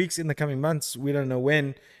coming weeks, in the coming months, we don't know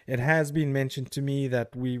when, it has been mentioned to me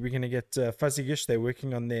that we're going to get Fuzzy Gish. They're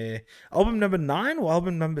working on their album number 9 or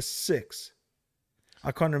album number 6.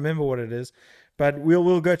 I can't remember what it is, but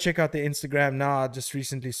we'll go check out their Instagram now. I just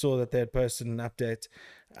recently saw that they had posted an update.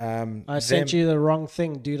 I sent you the wrong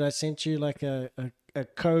thing, dude. I sent you like a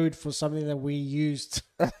code for something that we used.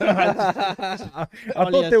 I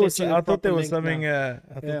thought there was something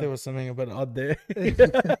a bit odd there.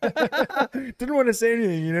 Didn't want to say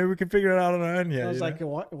anything, we can figure it out on our own here. I was like,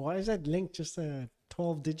 why is that link just a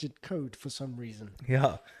 12-digit code for some reason?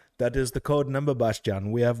 Yeah, that is the code number,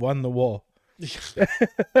 Bastian. We have won the war.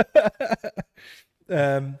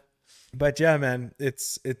 But yeah, man,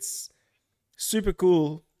 it's super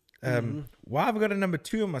cool. Wow, I've got a number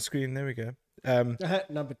 2 on my screen. There we go.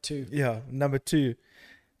 Number 2. Yeah, number 2.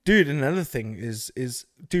 Dude, another thing is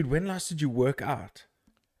dude, when last did you work out?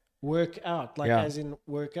 Work out, as in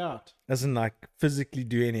work out. As in like physically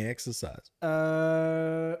do any exercise?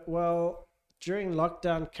 Well, during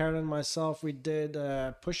lockdown, Karen and myself, we did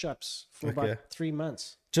push-ups for about 3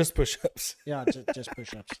 months. Just push-ups? Yeah, just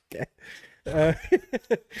push-ups. Okay.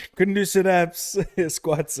 Couldn't do sit-ups,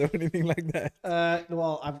 squats, or anything like that.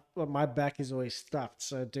 Well, my back is always stuffed,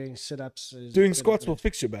 so doing sit-ups is... Doing squats will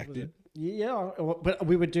fix your back, dude. Yeah, but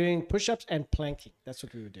we were doing push-ups and planking. That's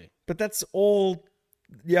what we were doing. But that's all...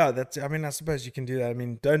 Yeah, I suppose you can do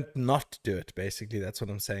that. Don't not do it, basically. That's what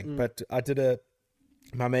I'm saying. But I did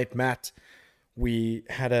my mate Matt, we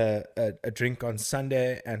had a drink on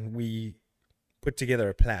Sunday, and we put together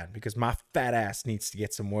a plan, because my fat ass needs to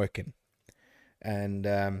get some work in. And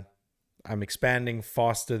I'm expanding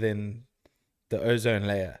faster than the ozone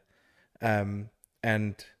layer.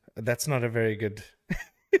 And that's not a very good...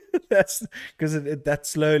 That's because that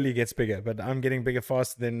slowly gets bigger, but I'm getting bigger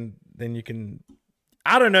faster than you can...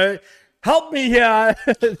 I don't know. Help me here.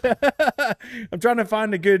 I'm trying to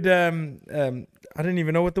find a good... I don't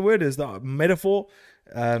even know what the word is, the metaphor.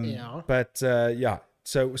 But yeah.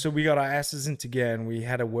 So we got our asses into gear, and we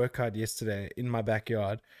had a workout yesterday in my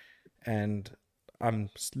backyard, and I'm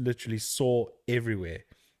literally sore everywhere.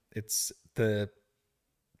 It's the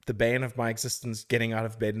bane of my existence, getting out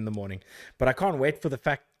of bed in the morning. But I can't wait for the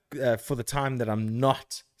fact for the time that I'm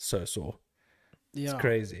not so sore. Yeah. It's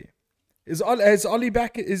crazy. Is Ollie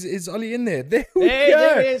back? Is Ollie in there? There we Hey, go.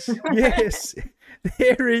 there he is. Yes,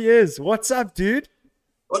 there he is. What's up, dude?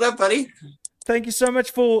 What up, buddy? Thank you so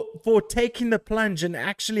much for taking the plunge and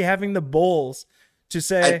actually having the balls to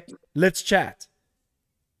say, let's chat.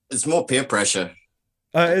 It's more peer pressure.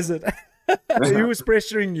 Is it? Who was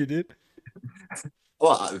pressuring you, dude?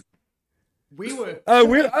 Well, We were.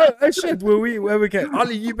 Oh, shit. Where we go?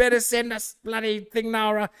 Ollie, you better send us bloody thing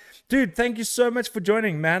now, right? Dude, thank you so much for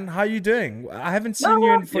joining, man. How you doing? I haven't seen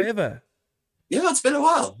you in forever. yeah, it's been a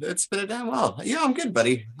while. It's been a damn while. Yeah, I'm good,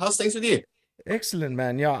 buddy. How's things with you? Excellent,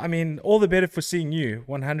 man. Yeah, I mean, all the better for seeing you,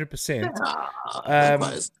 100%.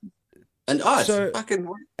 Likewise. And art. so- Fucking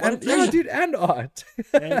what a And yeah, pleasure. dude, and art.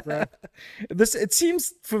 Hey, bro. It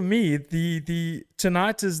seems for me the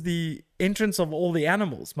tonight is the entrance of all the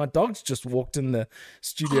animals. My dog's just walked in the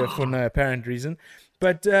studio for no apparent reason.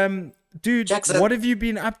 But dude, Jackson. what have you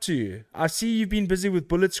been up to? I see you've been busy with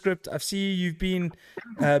Bullet Script. I see you've been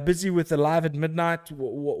busy with Alive at Midnight.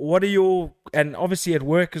 What are your, and obviously at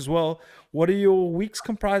work as well, what are your weeks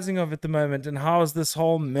comprising of at the moment? And how has this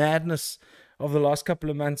whole madness of the last couple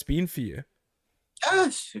of months been for you?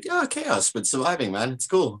 Yeah, chaos, but surviving, man. It's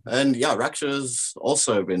cool. And yeah, Raksha's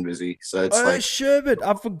also been busy. So it's Oh, like, Sherbet,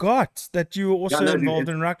 I forgot that you were also no, dude, involved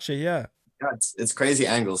in Raksha. Yeah, yeah, it's crazy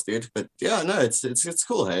angles, dude. But yeah, no, it's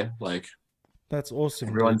cool, hey? Like, that's awesome.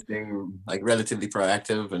 dude. everyone's being like relatively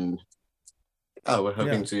proactive, and we're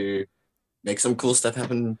hoping to make some cool stuff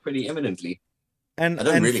happen pretty imminently. And I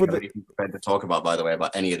don't and really for know the anything prepared to talk about, by the way,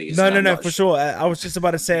 about any of these. no, and no, I'm no, not for sure. I was just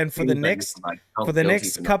about to say, and for the Things I next just, like, felt for the guilty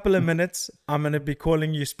next for not- couple of minutes, I'm gonna be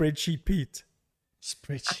calling you Spreadsheet Pete.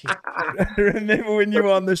 Spreadsheet. Remember when you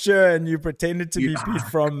were on the show and you pretended to be Pete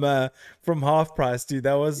from Half Price, dude?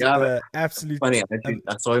 That was Yeah, the absolute. Funny,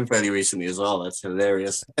 I saw him fairly recently as well. That's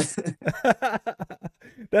hilarious.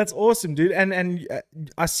 That's awesome, dude. And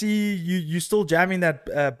I see you still jamming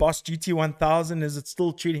that Boss GT 1000. Is it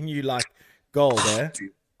still treating you like gold? Eh?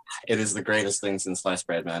 Dude, it is the greatest thing since sliced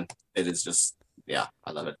bread, man. It is just, yeah,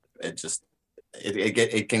 I love it. It just,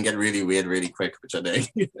 it can get really weird really quick, which I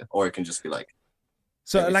do, or it can just be like,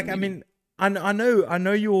 So, everything like, I you mean, I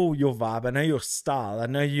know your vibe. I know your style. I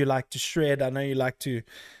know you like to shred. I know you like to,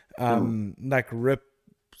 like rip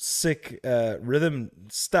sick rhythm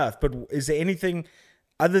stuff. But is there anything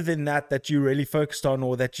other than that you really focused on,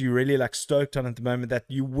 or that you really like stoked on at the moment, that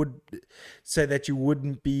you would say that you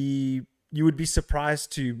would be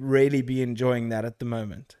surprised to really be enjoying that at the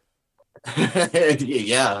moment?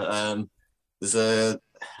 yeah. There's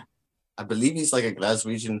I believe he's like a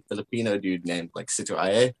Glaswegian Filipino dude named like Sito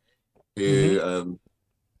Aye, who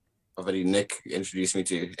my buddy Nick introduced me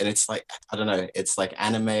to, and it's like, I don't know, it's like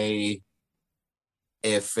anime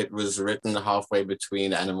if it was written halfway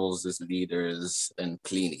between Animals as Leaders and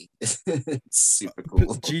Pliny. It's super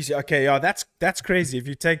cool. Jeez, okay, yeah, that's crazy. If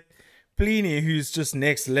you take Pliny, who's just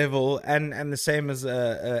next level, and the same as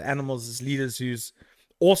Animals as Leaders, who's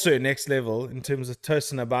also next level in terms of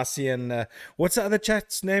Tosin Abasi, and what's the other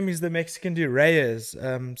chat's name? He's the Mexican dude, Reyes.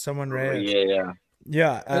 Someone Reyes. Yeah.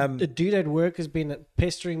 Yeah. The dude at work has been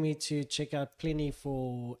pestering me to check out Pliny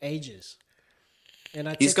for ages.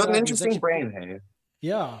 And He's checked got it an out, it's interesting actually- brain, hey?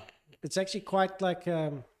 Yeah. It's actually quite like He's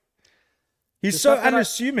the so stuff that I-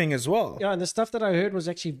 unassuming as well. yeah, and the stuff that I heard was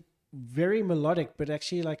actually very melodic, but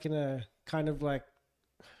actually like in a kind of like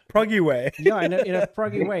Proggy way. yeah, in a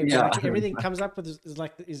proggy way. Yeah. Like everything comes up with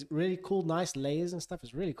is really cool, nice layers and stuff.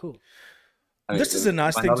 It's really cool. I mean, This is a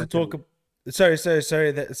nice my thing to knowledge talk of- about. Sorry.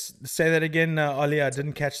 Say that again, Ollie. I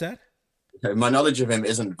didn't catch that. My knowledge of him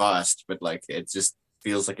isn't vast, but like it just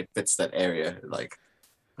feels like it fits that area. Like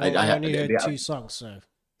Well, I only heard yeah, 2 songs, so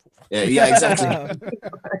yeah, exactly.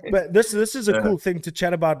 But this is a cool thing to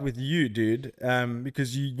chat about with you, dude.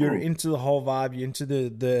 Because you're into the whole vibe. You're into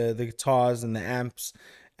the guitars and the amps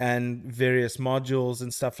and various modules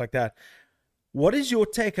and stuff like that. What is your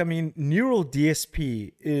take? I mean, Neural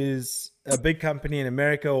DSP is a big company in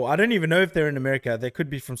America, or I don't even know if they're in America. They could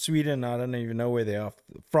be from Sweden. I don't even know where they are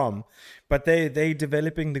from. But they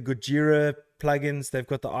developing the Gojira plugins. They've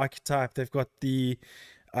got the Archetype. They've got the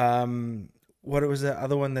what was the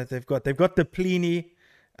other one that they've got? They've got the Pliny.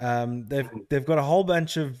 They've got a whole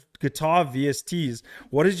bunch of guitar VSTs.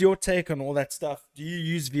 What is your take on all that stuff? Do you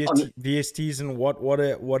use VSTs, and what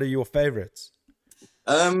are your favorites?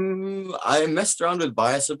 I messed around with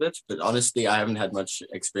Bias a bit, but honestly, I haven't had much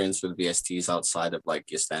experience with VSTs outside of like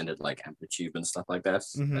your standard like Amplitude and stuff like that,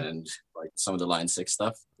 and like some of the Line 6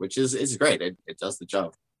 stuff, which is great. It does the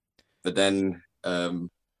job. But then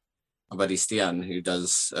my buddy Stian, who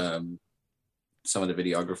does some of the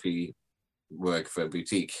videography work for a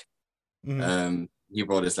boutique. Mhm. He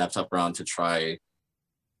brought his laptop around to try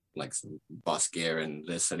like some Boss gear and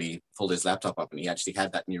this, and he pulled his laptop up and he actually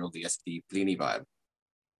had that Neural DSP Cleany vibe.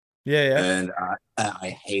 Yeah, yeah. And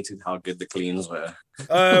I hated how good the cleans were.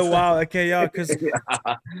 Oh wow. Okay, yeah. Because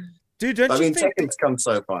Yeah. dude, don't I you mean, think? Technic's come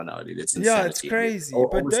so far now, dude. It's Yeah, insanity. it's crazy, All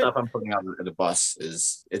but the don't- stuff I'm putting out at the bus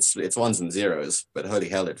is it's ones and zeros, but holy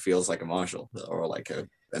hell, it feels like a Marshall or like a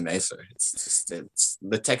Mesa. It's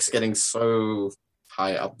the tech's getting so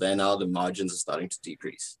high up there now. The margins are starting to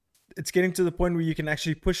decrease It's getting to the point where you can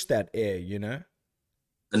actually push that air. You know.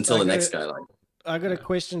 until the Okay. next guy like. I got a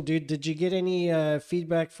question, dude. Did you get any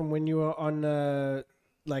feedback from when you were on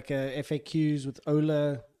like FAQs with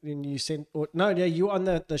Ola? And you sent, or no, yeah, you were on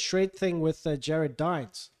the shred thing with Jared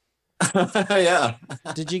Dines. Yeah.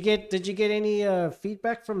 Did you get any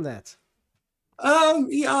feedback from that?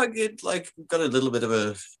 Yeah, I get like got a little bit of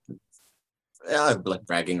a like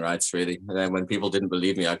bragging rights really. And then when people didn't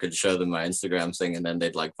believe me, I could show them my Instagram thing and then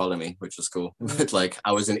they'd like follow me, which was cool. But like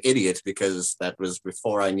I was an idiot because that was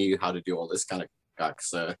before I knew how to do all this kind of guck.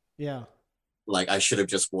 So Yeah. like I should have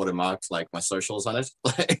just watermarked like my socials on it.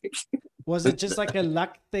 Like Was it just like a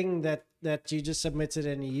luck thing that you just submitted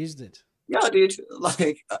and you used it? yeah, dude.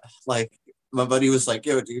 Like my buddy was like,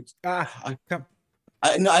 yo, dude. Ah, come.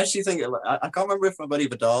 I actually think I can't remember if my buddy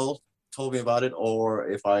Vidal told me about it or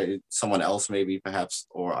if someone else maybe perhaps,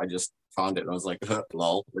 or I just found it and I was like,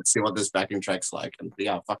 lol, let's see what this backing track's like. And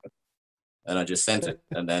yeah, fuck it. And I just sent it.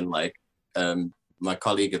 And then like my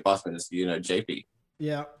colleague at Boston is, JP.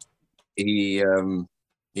 Yeah.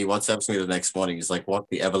 He WhatsApps me the next morning. He's like, "What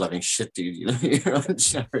the ever loving shit, dude? You're on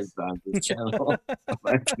Jared Dines' channel." I'm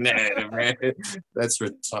like, "Nah, man, that's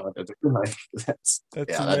retarded." Like, That's that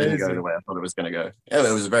didn't go amazing. the way I thought it was gonna go. Yeah,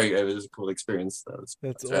 it was a cool experience.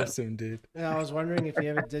 That's rad. awesome, dude. Yeah, I was wondering if you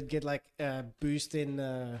ever did get like a boost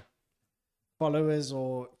in followers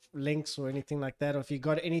or links or anything like that, or if you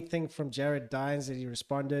got anything from Jared Dines that he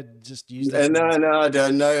responded, just used it. No, I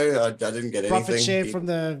don't know. I didn't get Profit anything. share from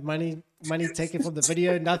the money taken from the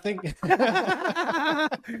video, nothing.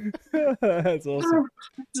 That's awesome.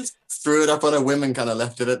 Just threw it up on a whim and kind of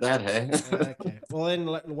left it at that. Hey. Okay. Well, then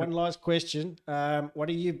one last question. What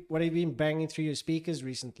have you been banging through your speakers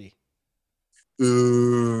recently?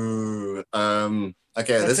 Ooh.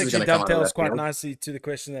 Okay. That this is actually gonna come out of dovetails left quite field. nicely to the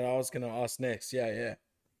question that I was going to ask next. Yeah, yeah.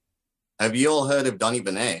 Have you all heard of Donny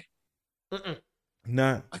Benet?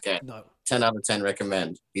 No. Okay. No. 10 out of 10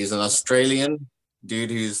 recommend. He's an Australian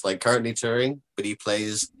dude who's like currently touring, but he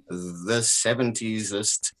plays the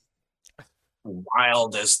 70s-est,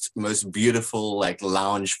 wildest, most beautiful like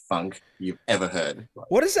lounge funk you've ever heard.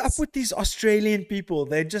 What is up with these Australian people?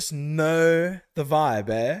 They just know the vibe,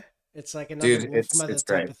 eh? It's like another Dude, Wolf it's Mother type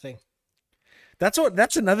great. of thing.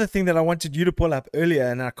 That's another thing that I wanted you to pull up earlier,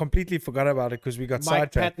 and I completely forgot about it because we got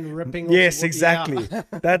Mike sidetracked. Patton ripping. Yes, off, exactly. Yeah.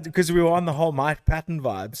 That because we were on the whole Mike Patton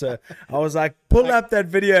vibe. So I was like, pull up that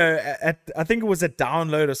video at I think it was a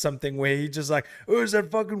download or something where he just like, oh, is that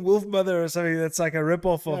fucking Wolf Mother or something that's like a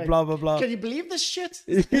ripoff of Like, blah blah blah. Can you believe this shit?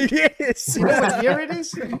 Yes. You know what year it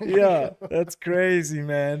is? Yeah, that's crazy,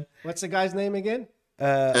 man. What's the guy's name again?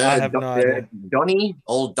 I have no idea. Donny,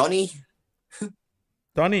 old Donny.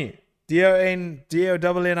 Donnie. Donnie.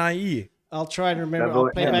 I'll try and remember. Double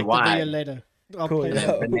I'll play back the N-Y. video later. I'll Cool, play yeah.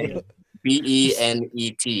 back the video.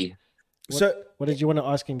 Benet. So What did you want to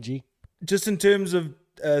ask him, G? just in terms of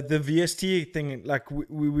the VST thing, like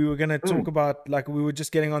we were gonna talk about, like we were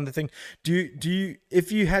just getting on the thing. Do you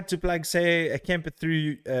if you had to plug, say, a Kemper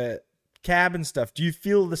through cab and stuff, do you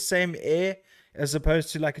feel the same air as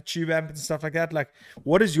opposed to like a tube amp and stuff like that? Like,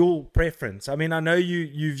 what is your preference? I mean, I know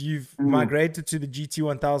you've migrated to the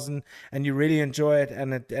GT1000 and you really enjoy it,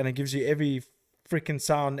 and it gives you every freaking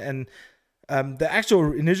sound. And the actual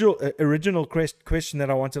original question that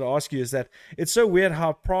I wanted to ask you is that it's so weird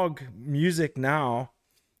how prog music now,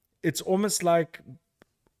 it's almost like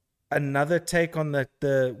another take on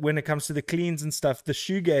the when it comes to the cleans and stuff, the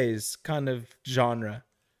shoegaze kind of genre.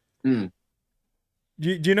 Do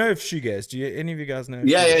you know of shoegaze? Do any of you guys know? of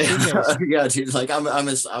Yeah. shoegaze? Yeah, dude. Like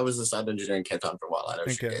I was a sound engineer in Cape Town for a while. I know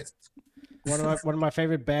Okay. shoegaze. One of my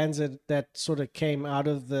favorite bands that sort of came out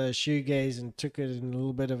of the shoegaze and took it in a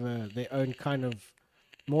little bit of their own kind of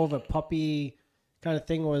more of a poppy kind of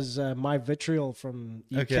thing was My Vitriol from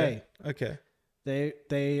UK. Okay. They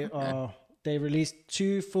released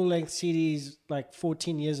 2 full-length CDs like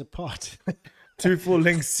 14 years apart. 2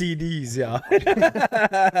 full-length CDs, yeah.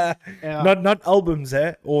 Yeah. Not albums,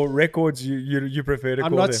 eh? Or records you prefer to I'm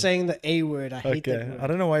call not them. saying the A word. I hate that Okay. word. I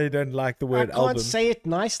don't know why you don't like the I word can't album. say it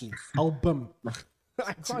nicely. Album.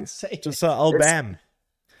 I can't say it. Just album.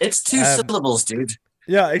 It's two syllables, dude.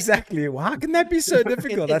 Yeah, exactly. Well, how can that be so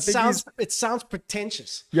difficult? I It think sounds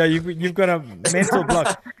pretentious. yeah, you've got a mental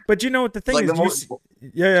block. But you know what the thing Like is? the more,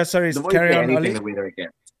 Yeah, sorry. the more you Carry say on, anything, Ollie. the weirder it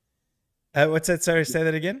gets. What's that? Sorry, say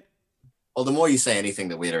that again. Well, the more you say anything,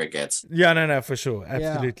 the weirder it gets. Yeah, no, for sure,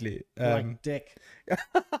 absolutely. Like dick.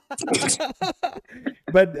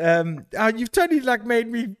 But you've totally like made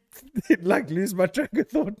me like lose my track of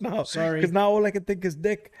thought now. Sorry. Because now all I can think is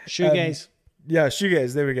dick. Shoegaze. Yeah,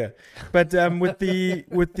 shoegaze. There we go. But with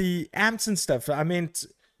the amps and stuff, I meant,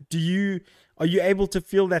 are you able to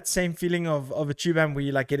feel that same feeling of a tube amp where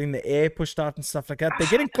you're like getting the air pushed out and stuff like that? They're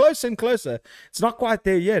getting closer and closer. It's not quite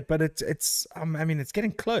there yet, but it's I mean, it's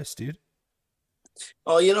getting close, dude.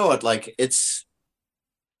 Oh, you know what? Like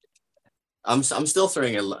I'm still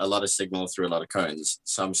throwing a lot of signal through a lot of cones,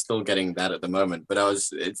 so I'm still getting that at the moment. But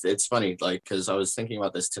it's funny, like, because I was thinking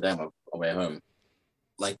about this today on my way home.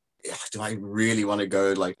 Like, do I really want to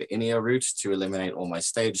go like the in-ear route to eliminate all my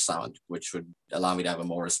stage sound, which would allow me to have a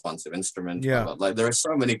more responsive instrument? Yeah. Like, there are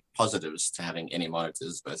so many positives to having any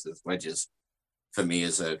monitors versus wedges. For me,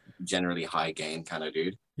 as a generally high gain kind of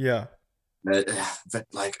dude. Yeah. But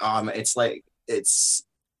like, it's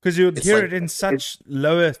Because you'll It's hear like- it in such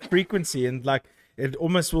lower frequency and like it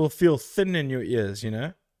almost will feel thin in your ears, you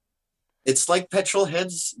know? it's like petrol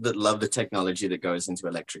heads that love the technology that goes into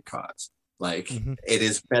electric cars. Like, Mhm. it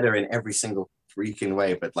is better in every single freaking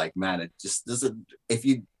way, but like, man, it just doesn't. If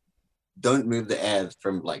you don't move the air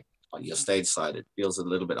from like on your stage side, it feels a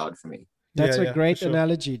little bit odd for me. That's Yeah, a yeah, great for sure.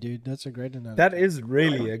 analogy, dude. That's a great analogy. That is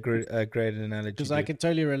really a great analogy. Because I dude. can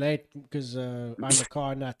totally relate because I'm a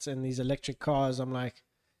car nut and these electric cars, I'm like,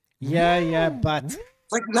 yeah, but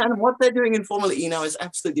Like, man, what they're doing in Formula E now is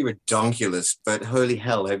absolutely redonkulous. But holy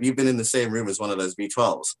hell, have you been in the same room as one of those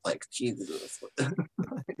V12s? Like, Jesus.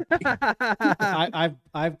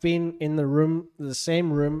 I've been in the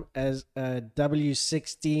same room as a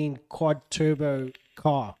W16 quad turbo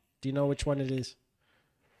car. Do you know which one it is?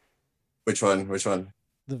 Which one? Which one?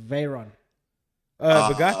 The Veyron.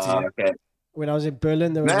 Bugatti. Okay. When I was in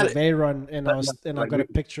Berlin, there was Man, a Veyron, and I like got a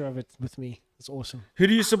we- picture of it with me. It's awesome. Who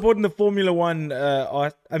do you support in the Formula One?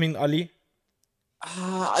 Ali.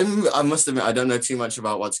 I must admit, I don't know too much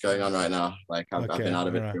about what's going on right now. Like, I've Okay, been out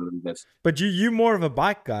of it alright. for a little bit. But you more of a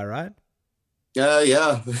bike guy, right? Yeah.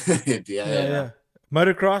 yeah.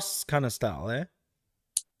 Motocross kind of style, eh?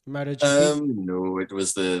 MotoGP. No, it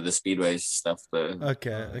was the speedway stuff.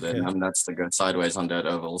 Okay. I'm nuts to go sideways on dirt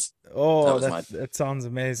ovals. Oh, That was that sounds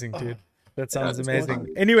amazing, dude. That sounds that's amazing.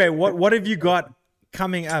 awesome. Anyway, what have you got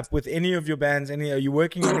coming up with any of your bands? Are you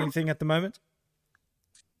working on anything at the moment?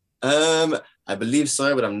 I believe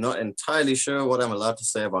so, but I'm not entirely sure what I'm allowed to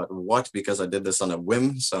say about what, because I did this on a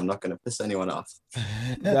whim, so I'm not going to piss anyone off.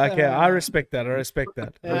 Okay, I respect that. I respect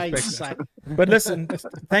that. But listen,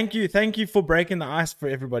 thank you for breaking the ice for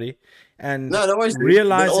everybody and No, no worries. dude. But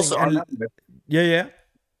realizing also, on and that note, yeah.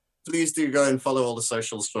 please do go and follow all the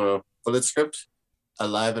socials for Bullet Script,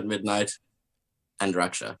 Alive at Midnight, and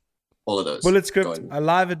Raksha. All of those. Bullet Script, Go and-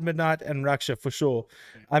 Alive at Midnight, and Raksha for sure.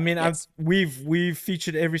 I mean, Yes. we've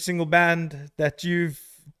featured every single band that you've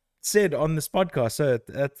said on this podcast, so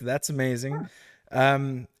that's amazing.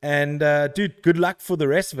 Dude, good luck for the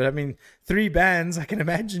rest of it. I mean, 3 bands. I can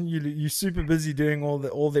imagine you're super busy doing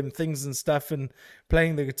all them things and stuff and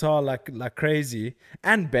playing the guitar like crazy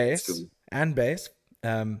and bass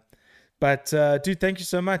Cool. But dude, thank you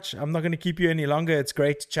so much. I'm not going to keep you any longer. It's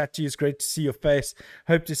great to chat to you. It's great to see your face.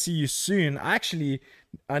 Hope to see you soon. I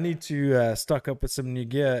need to stock up with some new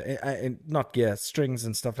gear, not gear, strings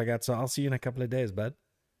and stuff like that. So I'll see you in a couple of days, bud.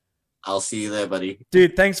 I'll see you there, buddy.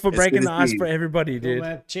 Dude, thanks for It's breaking good the to ice see for you. everybody, dude.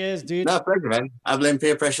 Man, cheers, dude. No, pleasure, man. I blame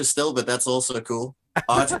peer pressure still, but that's also cool.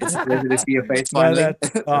 Art, it's a pleasure to see your face No,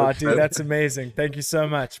 finally. dude, that's amazing. Thank you so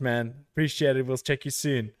much, man. Appreciate it. We'll check you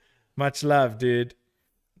soon. Much love, dude.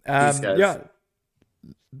 Peace, guys. Yeah,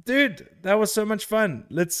 dude, that was so much fun.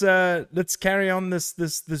 Let's carry on this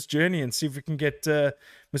journey and see if we can get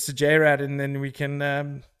Mr. J-Rad, and then we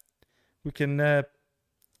can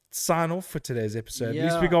sign off for today's episode. At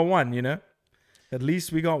least we Yeah. got one, you know. At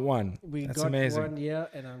least we got one. We That's got amazing. one, yeah,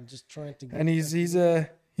 and I'm just trying to get And he's a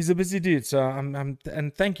busy dude, so I'm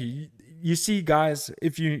and thank you. You see, guys,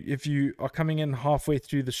 if you are coming in halfway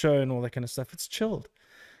through the show and all that kind of stuff, it's chilled.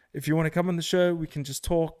 If you want to come on the show, we can just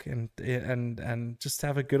talk and just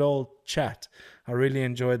have a good old chat. I really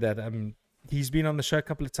enjoyed that. He's been on the show a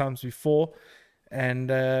couple of times before, and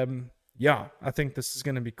yeah, I think this is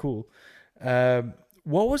going to be cool.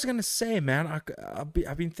 What was I going to say, man?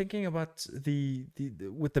 I've been thinking about the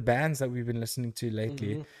with the bands that we've been listening to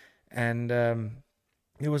lately, and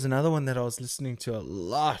There was another one that I was listening to a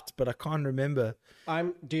lot, but I can't remember.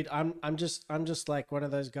 I'm just like one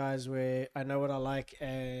of those guys where I know what I like,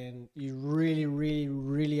 and you really, really,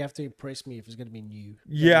 really have to impress me if it's going to be new.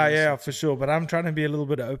 Yeah, for sure. But I'm trying to be a little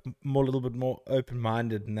bit more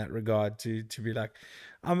open-minded in that regard to be like,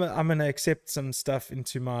 I'm gonna accept some stuff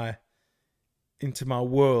into my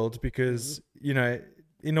world because you know,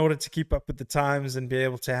 in order to keep up with the times and be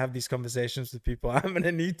able to have these conversations with people, I'm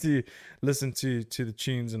gonna need to listen to the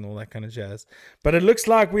tunes and all that kind of jazz. But it looks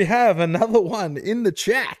like we have another one in the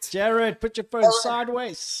chat. Jared, put your phone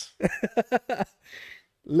sideways.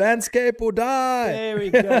 Landscape or die. There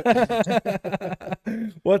we go.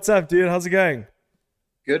 What's up, dude? How's it going?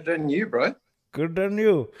 Good on you, bro. Good on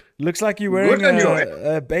you. Looks like you're wearing Good on you.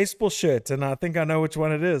 a baseball shirt, and I think I know which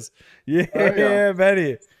one it is. Yeah, yeah.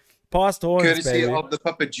 buddy. Past horns, Courtesy baby. of the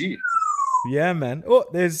Papa G. Yeah, man. Oh,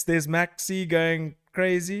 there's Maxi going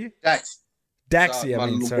crazy. Daxi, my I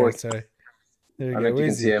mean, little sorry. boy. There we I go. don't know if you can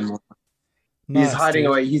Where's see he? him. Nice, He's hiding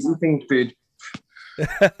dude. away. He's eating food.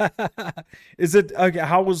 Is it okay?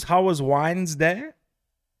 How was Wines Day?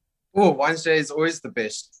 Oh, Wednesday is always the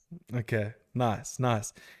best. Okay, nice.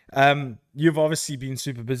 You've obviously been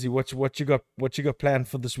super busy. What you got planned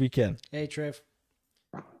for this weekend? Hey, Trev.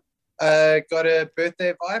 Got a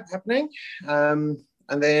birthday vibe happening. And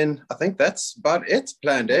then I think that's about it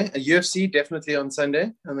planned, eh? A UFC definitely on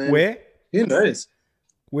Sunday. And then Where? who knows?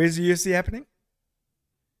 Where's the UFC happening?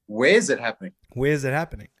 Where's it happening? Where's it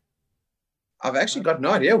happening? I've actually got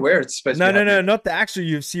no idea where it's supposed to No, be. no, not the actual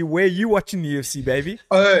UFC. Where you watching the UFC, baby?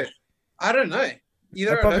 Oh, I don't know.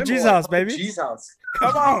 Either At at Papa home G's or at house, Papa baby. G's house.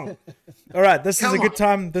 Come on. All right, this is Come a good on.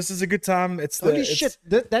 time. This is a good time. Holy shit!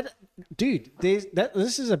 Dude,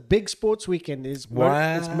 this is a big sports weekend. It's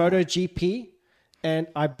MotoGP, and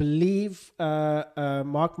I believe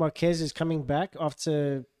Marc Marquez is coming back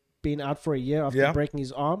after being out for a year after breaking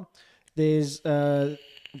his arm. There's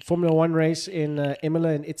Formula One race in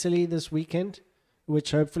Imola in Italy this weekend,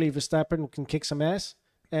 which hopefully Verstappen can kick some ass.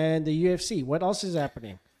 And the UFC. What else is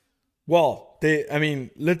happening? Well,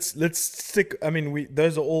 let's stick.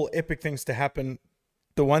 Those are all epic things to happen.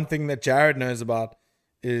 The one thing that Jared knows about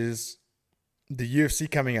is the UFC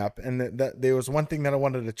coming up, and that there was one thing that I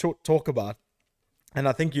wanted to talk about, and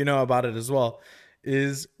I think you know about it as well.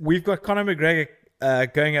 Is we've got Conor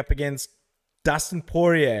McGregor going up against Dustin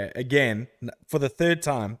Poirier again for the third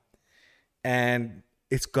time, and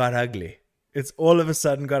it's got ugly. It's all of a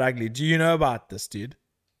sudden got ugly. Do you know about this, dude?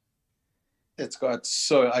 It's got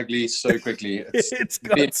so ugly so quickly. It's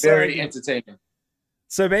got been so very ugly. entertaining.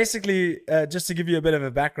 So basically, just to give you a bit of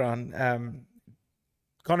a background,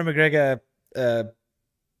 Conor McGregor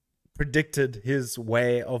predicted his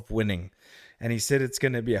way of winning, and he said it's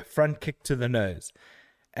going to be a front kick to the nose.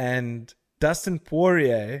 And Dustin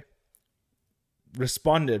Poirier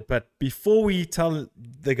responded, but before we tell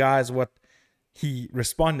the guys what he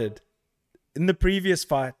responded, in the previous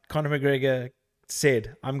fight, Conor McGregor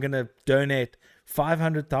said, I'm going to donate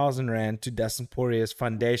 500,000 Rand to Dustin Poirier's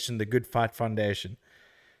foundation, the Good Fight Foundation.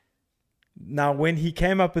 Now, when he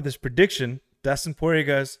came up with this prediction, Dustin Poirier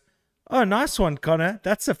goes, oh, nice one, Conor.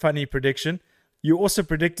 That's a funny prediction. You also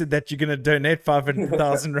predicted that you're going to donate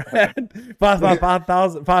 500,000 Rand,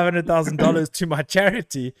 $500,000 to my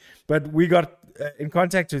charity, but we got in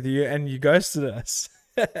contact with you and you ghosted us.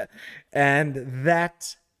 And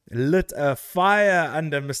that lit a fire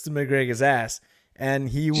under Mr. McGregor's ass. And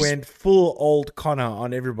he went full old Conor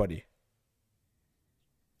on everybody.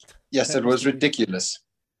 Yes, it was ridiculous.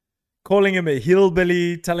 Calling him a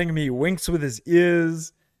hillbilly, telling him he winks with his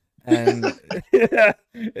ears. And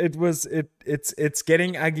it's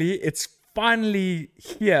getting ugly. It's finally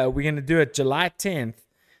here. We're going to do it July 10th.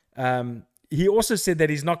 He also said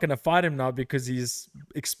that he's not going to fight him now because he's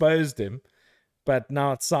exposed him. But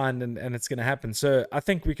now it's signed and it's going to happen. So I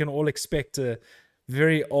think we can all expect a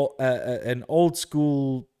very an old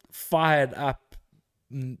school, fired up,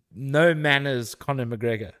 no manners Conor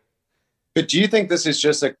McGregor. But do you think this is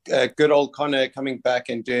just a good old Conor coming back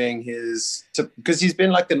and doing his... Because he's been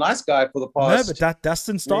like the nice guy for the past... No, but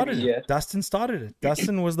Dustin started maybe, it. yeah. Dustin started it.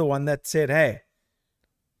 Dustin was the one that said, hey.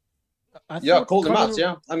 Yeah, called him out,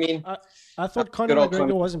 yeah. I mean... I thought Conor good old McGregor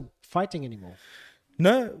Conor. wasn't fighting anymore.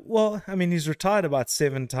 No, well, I mean, he's retired about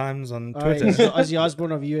 7 times on Oh, Twitter. he's the Ozzy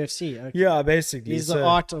Osbourne of UFC. Okay. Yeah, basically. He's the So-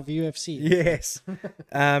 art of UFC. Yes.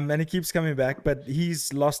 And he keeps coming back, but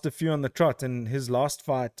he's lost a few on the trot. And his last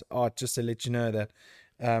fight, Art, just to let you know that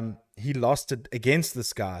he lost it against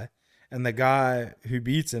this guy. And the guy who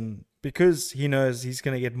beat him because he knows he's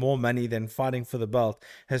going to get more money than fighting for the belt,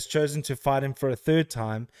 has chosen to fight him for a third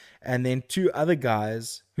time. And then two other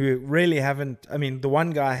guys who really haven't, I mean, the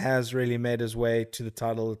one guy has really made his way to the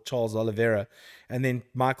title, Charles Oliveira. And then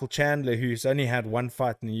Michael Chandler, who's only had one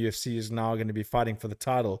fight in the UFC, is now going to be fighting for the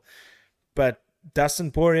title. But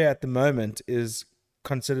Dustin Poirier at the moment is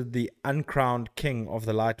considered the uncrowned king of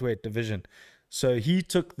the lightweight division. So he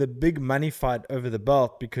took the big money fight over the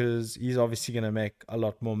belt because he's obviously going to make a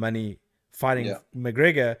lot more money fighting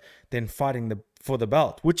McGregor than fighting for the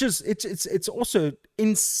belt, which is it's also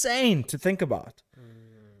insane to think about.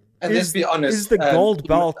 And let's be honest, is the gold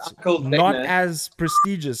belt Uncle not Dana- as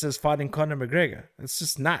prestigious as fighting Conor McGregor? It's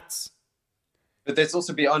just nuts. But let's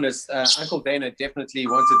also be honest, Uncle Dana definitely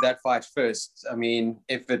wanted that fight first. I mean,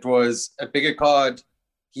 if it was a bigger card,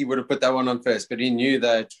 he would have put that one on first. But he knew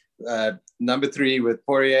that number 3 with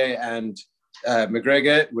Poirier and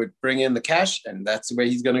McGregor would bring in the cash, and that's where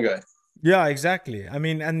he's going to go. Yeah, exactly. I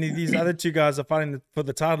mean, and these other two guys are fighting for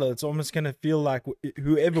the title. It's almost going to feel like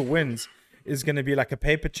whoever wins is going to be like a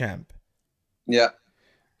paper champ. Yeah.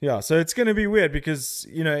 Yeah, so it's going to be weird because,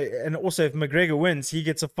 you know, and also if McGregor wins, he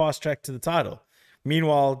gets a fast track to the title.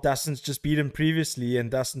 Meanwhile, Dustin's just beat him previously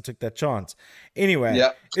and Dustin took that chance. Anyway,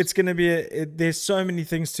 it's going to be, there's so many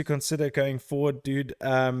things to consider going forward, dude.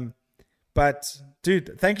 But,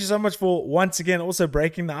 dude, thank you so much for once again also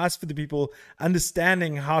breaking the ice for the people,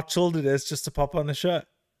 understanding how chilled it is just to pop on the show.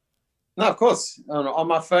 No, of course. On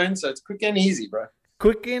my phone, so it's quick and easy, bro.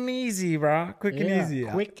 Quick and easy, bro. Quick and easy.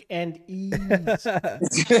 Quick and easy.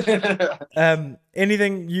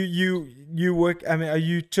 Anything you work? I mean, are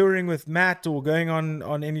you touring with Matt or going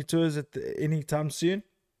on any tours at any time soon?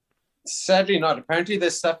 Sadly not. Apparently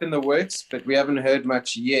there's stuff in the works, but we haven't heard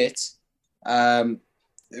much yet. I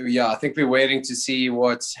think we're waiting to see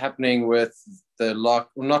what's happening with the not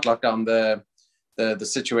lockdown, the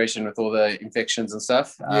situation with all the infections and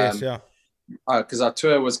stuff. Because our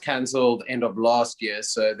tour was cancelled end of last year,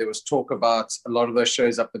 so there was talk about a lot of those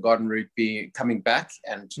shows up the Garden Route coming back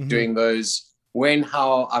and doing those. When,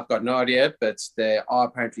 how, I've got no idea, but there are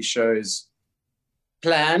apparently shows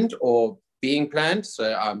planned or being planned,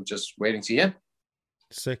 so I'm just waiting to hear.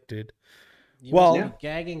 Sick, dude. You must be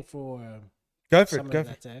gagging for go for some it. Go of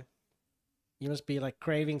for that, eh? You must be like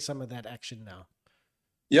craving some of that action now.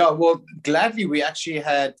 Yeah, well, gladly, we actually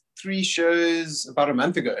had 3 shows about a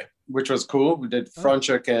month ago, which was cool. We did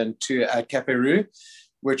Franschhoek and 2 at Cafe Rue,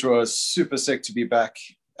 which was super sick to be back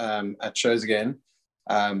at shows again.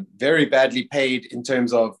 Very badly paid in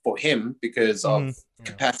terms of for him because of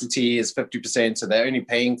capacity is 50%, so they're only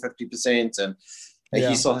paying 50%, and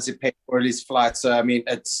he still has to pay for his flight. So I mean,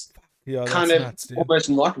 it's kind of almost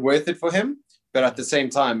not worth it for him, but at the same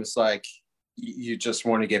time, it's like you just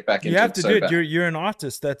want to get back into it. You have to do it. You're an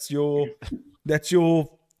artist. That's your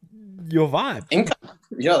vibe. Income.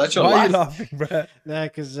 Yeah, that's your life. Why are you laughing, bro? No,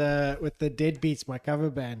 because with the Deadbeats, my cover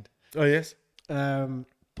band. Oh yes.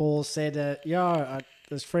 Paul said,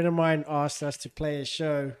 this friend of mine asked us to play a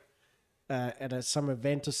show at some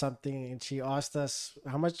event or something, and she asked us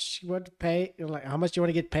how much you want to pay, like how much you want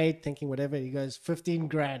to get paid, thinking whatever. He goes 15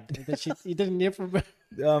 grand. And then he didn't hear from her.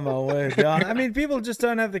 Oh my word! Yeah, I mean, people just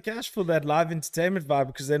don't have the cash for that live entertainment vibe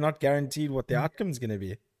because they're not guaranteed what the outcome is going to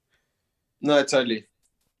be. No, totally.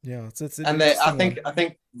 Yeah, it's and I think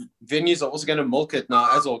venues are also going to milk it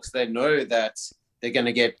now as well because they know that they're going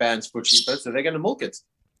to get bands for cheaper, so they're going to milk it.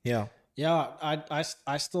 Yeah. Yeah,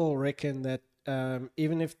 I still reckon that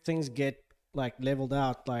even if things get like leveled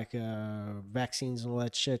out, like vaccines and all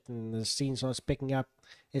that shit, and the scene starts picking up,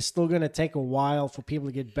 it's still going to take a while for people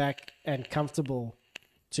to get back and comfortable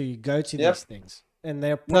to go to these things. And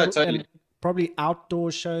they're probably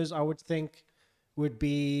outdoor shows, I would think, would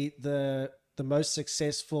be the most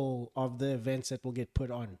successful of the events that will get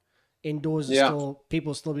put on. Indoors,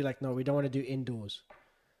 people still be like, no, we don't want to do indoors.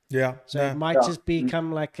 Yeah. So it might just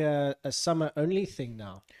become like a summer only thing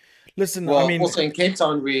now. Listen, well, I mean, also in Cape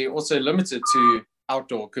Town, we also limited to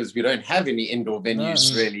outdoor because we don't have any indoor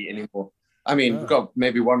venues really anymore. I mean, we've got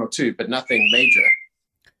maybe 1 or 2, but nothing major.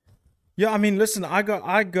 Yeah, I mean, listen, I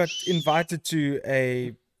got invited to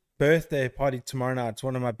a birthday party tomorrow night. It's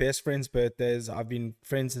one of my best friends' birthdays. I've been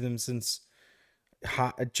friends with him since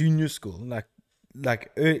junior school,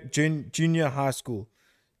 junior high school,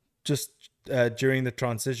 just during the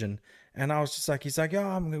transition. And I was just like, he's like,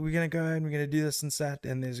 yeah, we're going to go and we're going to do this and that.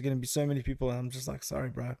 And there's going to be so many people. And I'm just like, sorry,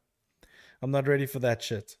 bro. I'm not ready for that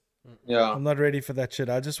shit. Yeah. I'm not ready for that shit.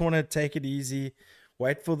 I just want to take it easy,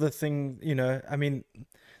 wait for the thing, you know. I mean,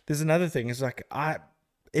 there's another thing. It's like,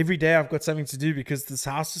 every day I've got something to do because this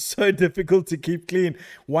house is so difficult to keep clean.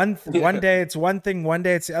 One day it's one thing, one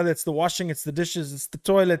day it's the other. It's the washing, it's the dishes, it's the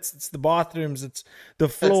toilets, it's the bathrooms, it's the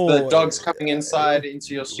floor. It's the dogs coming inside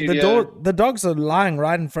into your studio. The dogs are lying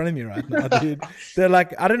right in front of me right now, dude. They're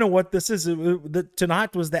like, I don't know what this is.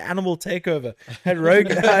 Tonight was the animal takeover. I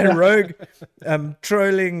had Rogue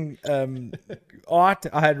trolling Art.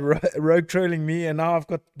 I had Rogue trolling me, and now I've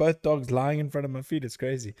got both dogs lying in front of my feet. It's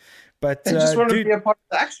crazy. But They just want to dude, be a part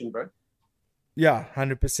of the action, bro. yeah,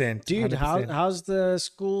 100%. Dude, 100%. how's the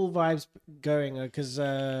school vibes going? Because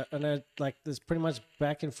I know like there's pretty much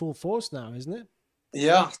back in full force now, isn't it?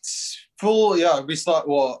 Yeah, it's full. Yeah, we start.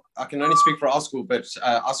 Well, I can only speak for our school, but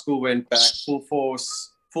our school went back full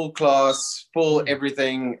force, full class, full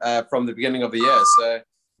everything from the beginning of the year. So it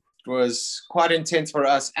was quite intense for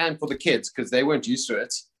us and for the kids because they weren't used to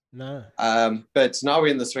it. No. But now we're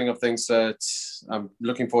in the swing of things, so I'm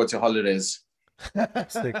looking forward to holidays.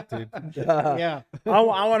 Sick, dude. Yeah. I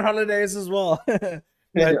want holidays as well.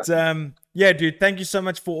 But yeah, dude, thank you so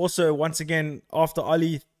much for also once again after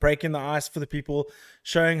Ollie breaking the ice for the people,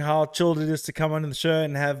 showing how chilled it is to come on the show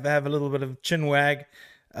and have a little bit of chin wag.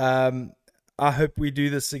 I hope we do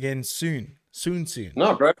this again soon.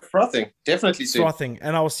 No, bro, frothing, definitely soon. Frothing,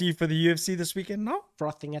 and I'll see you for the UFC this weekend. No,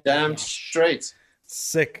 Frothing at the Damn mouth. straight.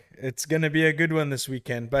 sick. It's gonna be a good one this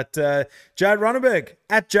weekend. But Jared Ronneberg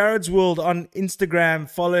at Jared's World on Instagram.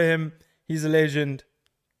 Follow him. He's a legend,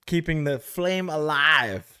 keeping the flame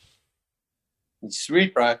alive.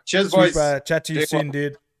 Sweet, bro. Cheers, Sweet, boys. bro. Chat to you Big soon, one.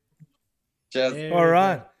 dude. Cheers. There All we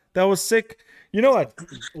right, go. that was sick. You know what?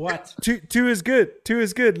 What? Two is good. Two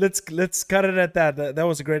is good. Let's cut it at that. That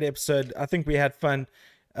was a great episode. I think we had fun.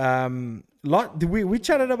 We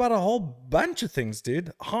chatted about a whole bunch of things,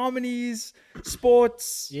 dude. Harmonies,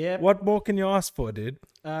 sports. Yep. What more can you ask for, dude?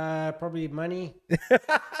 Probably money.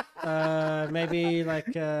 Maybe like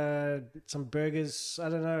some burgers. I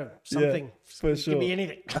don't know. Something. for It sure. Could be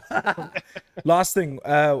anything. Last thing.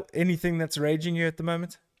 Anything that's raging you at the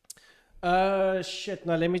moment? Shit.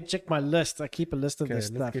 No, let me check my list. I keep a list of Okay,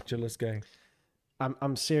 this let's stuff. get your list going.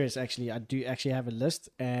 I'm serious. Actually, I do actually have a list,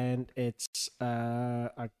 and it's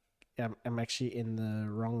I'm actually in the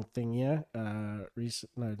wrong thing here. No,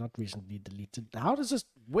 not recently deleted. How does this?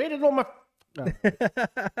 Where did all my? No.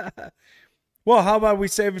 Well, how about we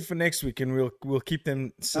save it for next week and we'll keep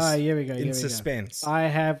them Here we go. in Here we suspense. go. I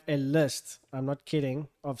have a list. I'm not kidding.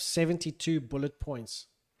 Of 72 bullet points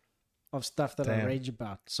of stuff that I Damn. rage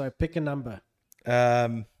about. So pick a number.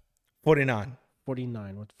 49.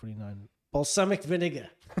 49. What's 49? Balsamic vinegar.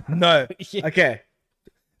 No. Yeah. Okay.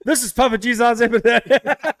 This is Papa Jesus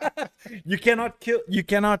episode. You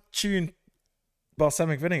cannot tune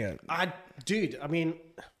balsamic vinegar. Dude. I mean,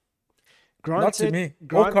 Not to granted, me.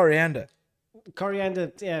 Or coriander.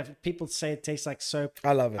 coriander. Yeah, people say it tastes like soap.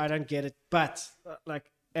 I love it. I don't get it, but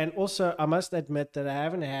and also I must admit that I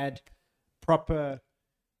haven't had proper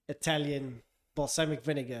Italian balsamic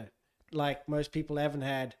vinegar. Like most people haven't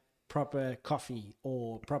had proper coffee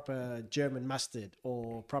or proper German mustard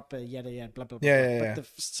or proper yada yada blah blah blah. Yeah, yeah, But yeah. the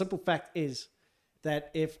simple fact is that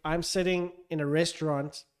if I'm sitting in a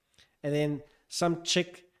restaurant and then some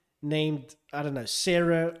chick named, I don't know,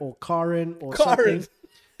 Sarah or Karen or Karen.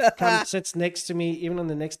 something sits next to me, even on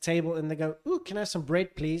the next table, and they go, "Ooh, can I have some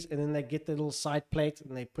bread, please?" And then they get the little side plate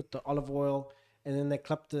and they put the olive oil and then they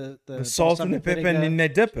clip the Salt and the balsamic pepper, and vinegar, then they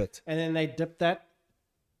dip it. and then they dip that.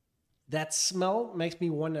 That smell makes me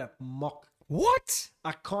want to mock. What?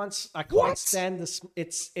 I can't What? stand this.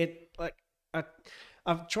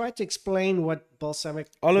 I've tried to explain what balsamic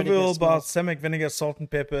Olive vinegar oil, smells, balsamic vinegar, salt and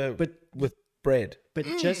pepper but with bread. but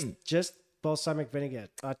just balsamic vinegar.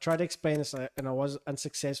 I tried to explain this and I was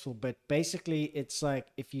unsuccessful. But basically, it's like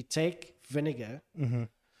if you take vinegar,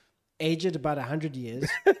 age it about 100 years,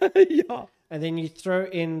 Yeah. and then you throw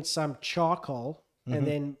in some charcoal, and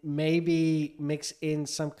then maybe mix in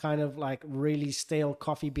some kind of like really stale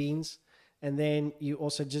coffee beans, and then you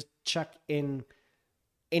also just chuck in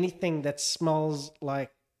anything that smells like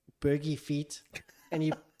burgie feet, and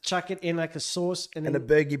you chuck it in like a sauce, and And a then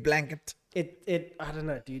burgie blanket. it I don't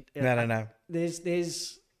know, dude. No.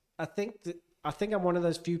 There's I think I'm one of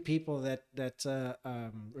those few people that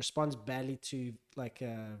responds badly to like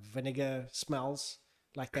vinegar smells,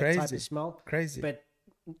 like that type Crazy. of smell. Crazy. But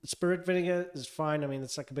spirit vinegar is fine. I mean,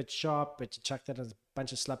 it's like a bit sharp, but you chuck that as a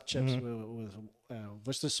bunch of slap chips with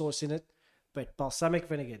Worcester sauce in it. But balsamic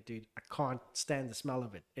vinegar, dude, I can't stand the smell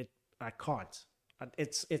of it. I can't.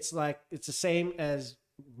 It's like it's the same as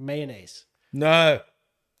mayonnaise. No.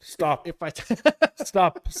 Stop. If I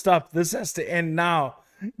Stop. This has to end now.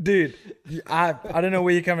 Dude, I don't know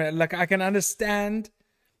where you're coming. Like, I can understand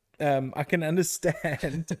I can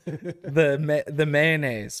understand the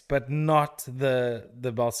mayonnaise, but not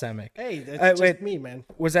the balsamic. Hey, that's wait. just me, man.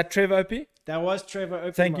 Was that Trev Opie? That was Trevor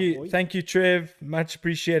Opie, Thank my you, boy. thank you, Trev. Much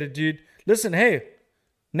appreciated, dude. Listen, hey,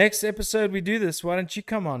 next episode we do this. Why don't you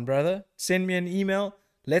come on, brother? Send me an email.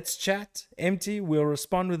 Let's chat. Empty. We'll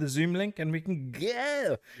respond with a Zoom link, and we can go.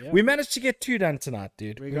 Yeah. We managed to get 2 done tonight,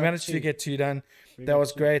 dude. We got managed 2. to get 2 done. That got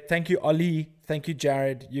was 2. great. Thank you, Ollie. Thank you,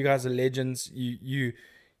 Jared. You guys are legends. You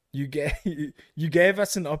gave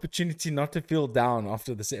us an opportunity not to feel down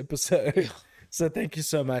after this episode. So thank you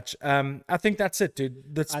so much. I think that's it,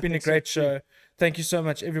 dude. That's been a think so great too. show. Thank you so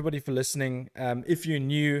much, everybody, for listening. If you're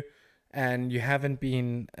new and you haven't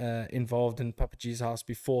been involved in Papa G's house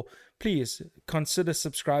before, please consider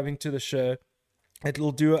subscribing to the show.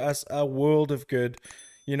 It'll do us a world of good.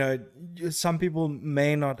 You know, some people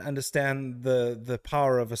may not understand the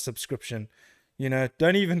power of a subscription. You know,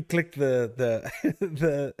 don't even click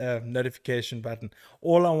the notification button.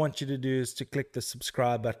 All I want you to do is to click the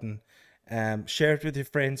subscribe button. Share it with your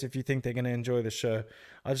friends if you think they're going to enjoy the show.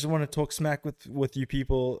 I just want to talk smack with you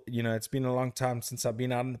people. You know, it's been a long time since I've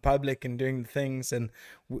been out in the public and doing the things, and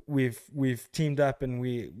we've teamed up, and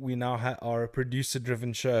we now are a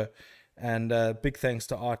producer-driven show. And big thanks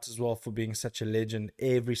to Art as well for being such a legend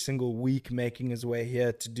every single week, making his way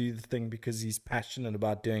here to do the thing because he's passionate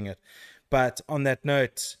about doing it. But on that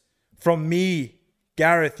note, from me,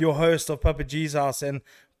 Gareth, your host of Papa G's House, and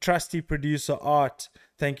trusty producer Art,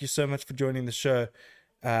 thank you so much for joining the show.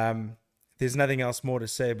 There's nothing else more to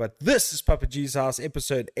say, but this is Papa G's House,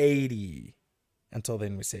 episode 80. Until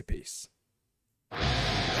then, we say peace. I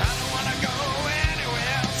don't wanna go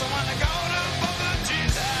anywhere else. I wanna go to Papa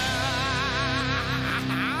G's.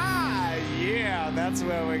 Yeah, that's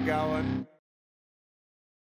where we're going.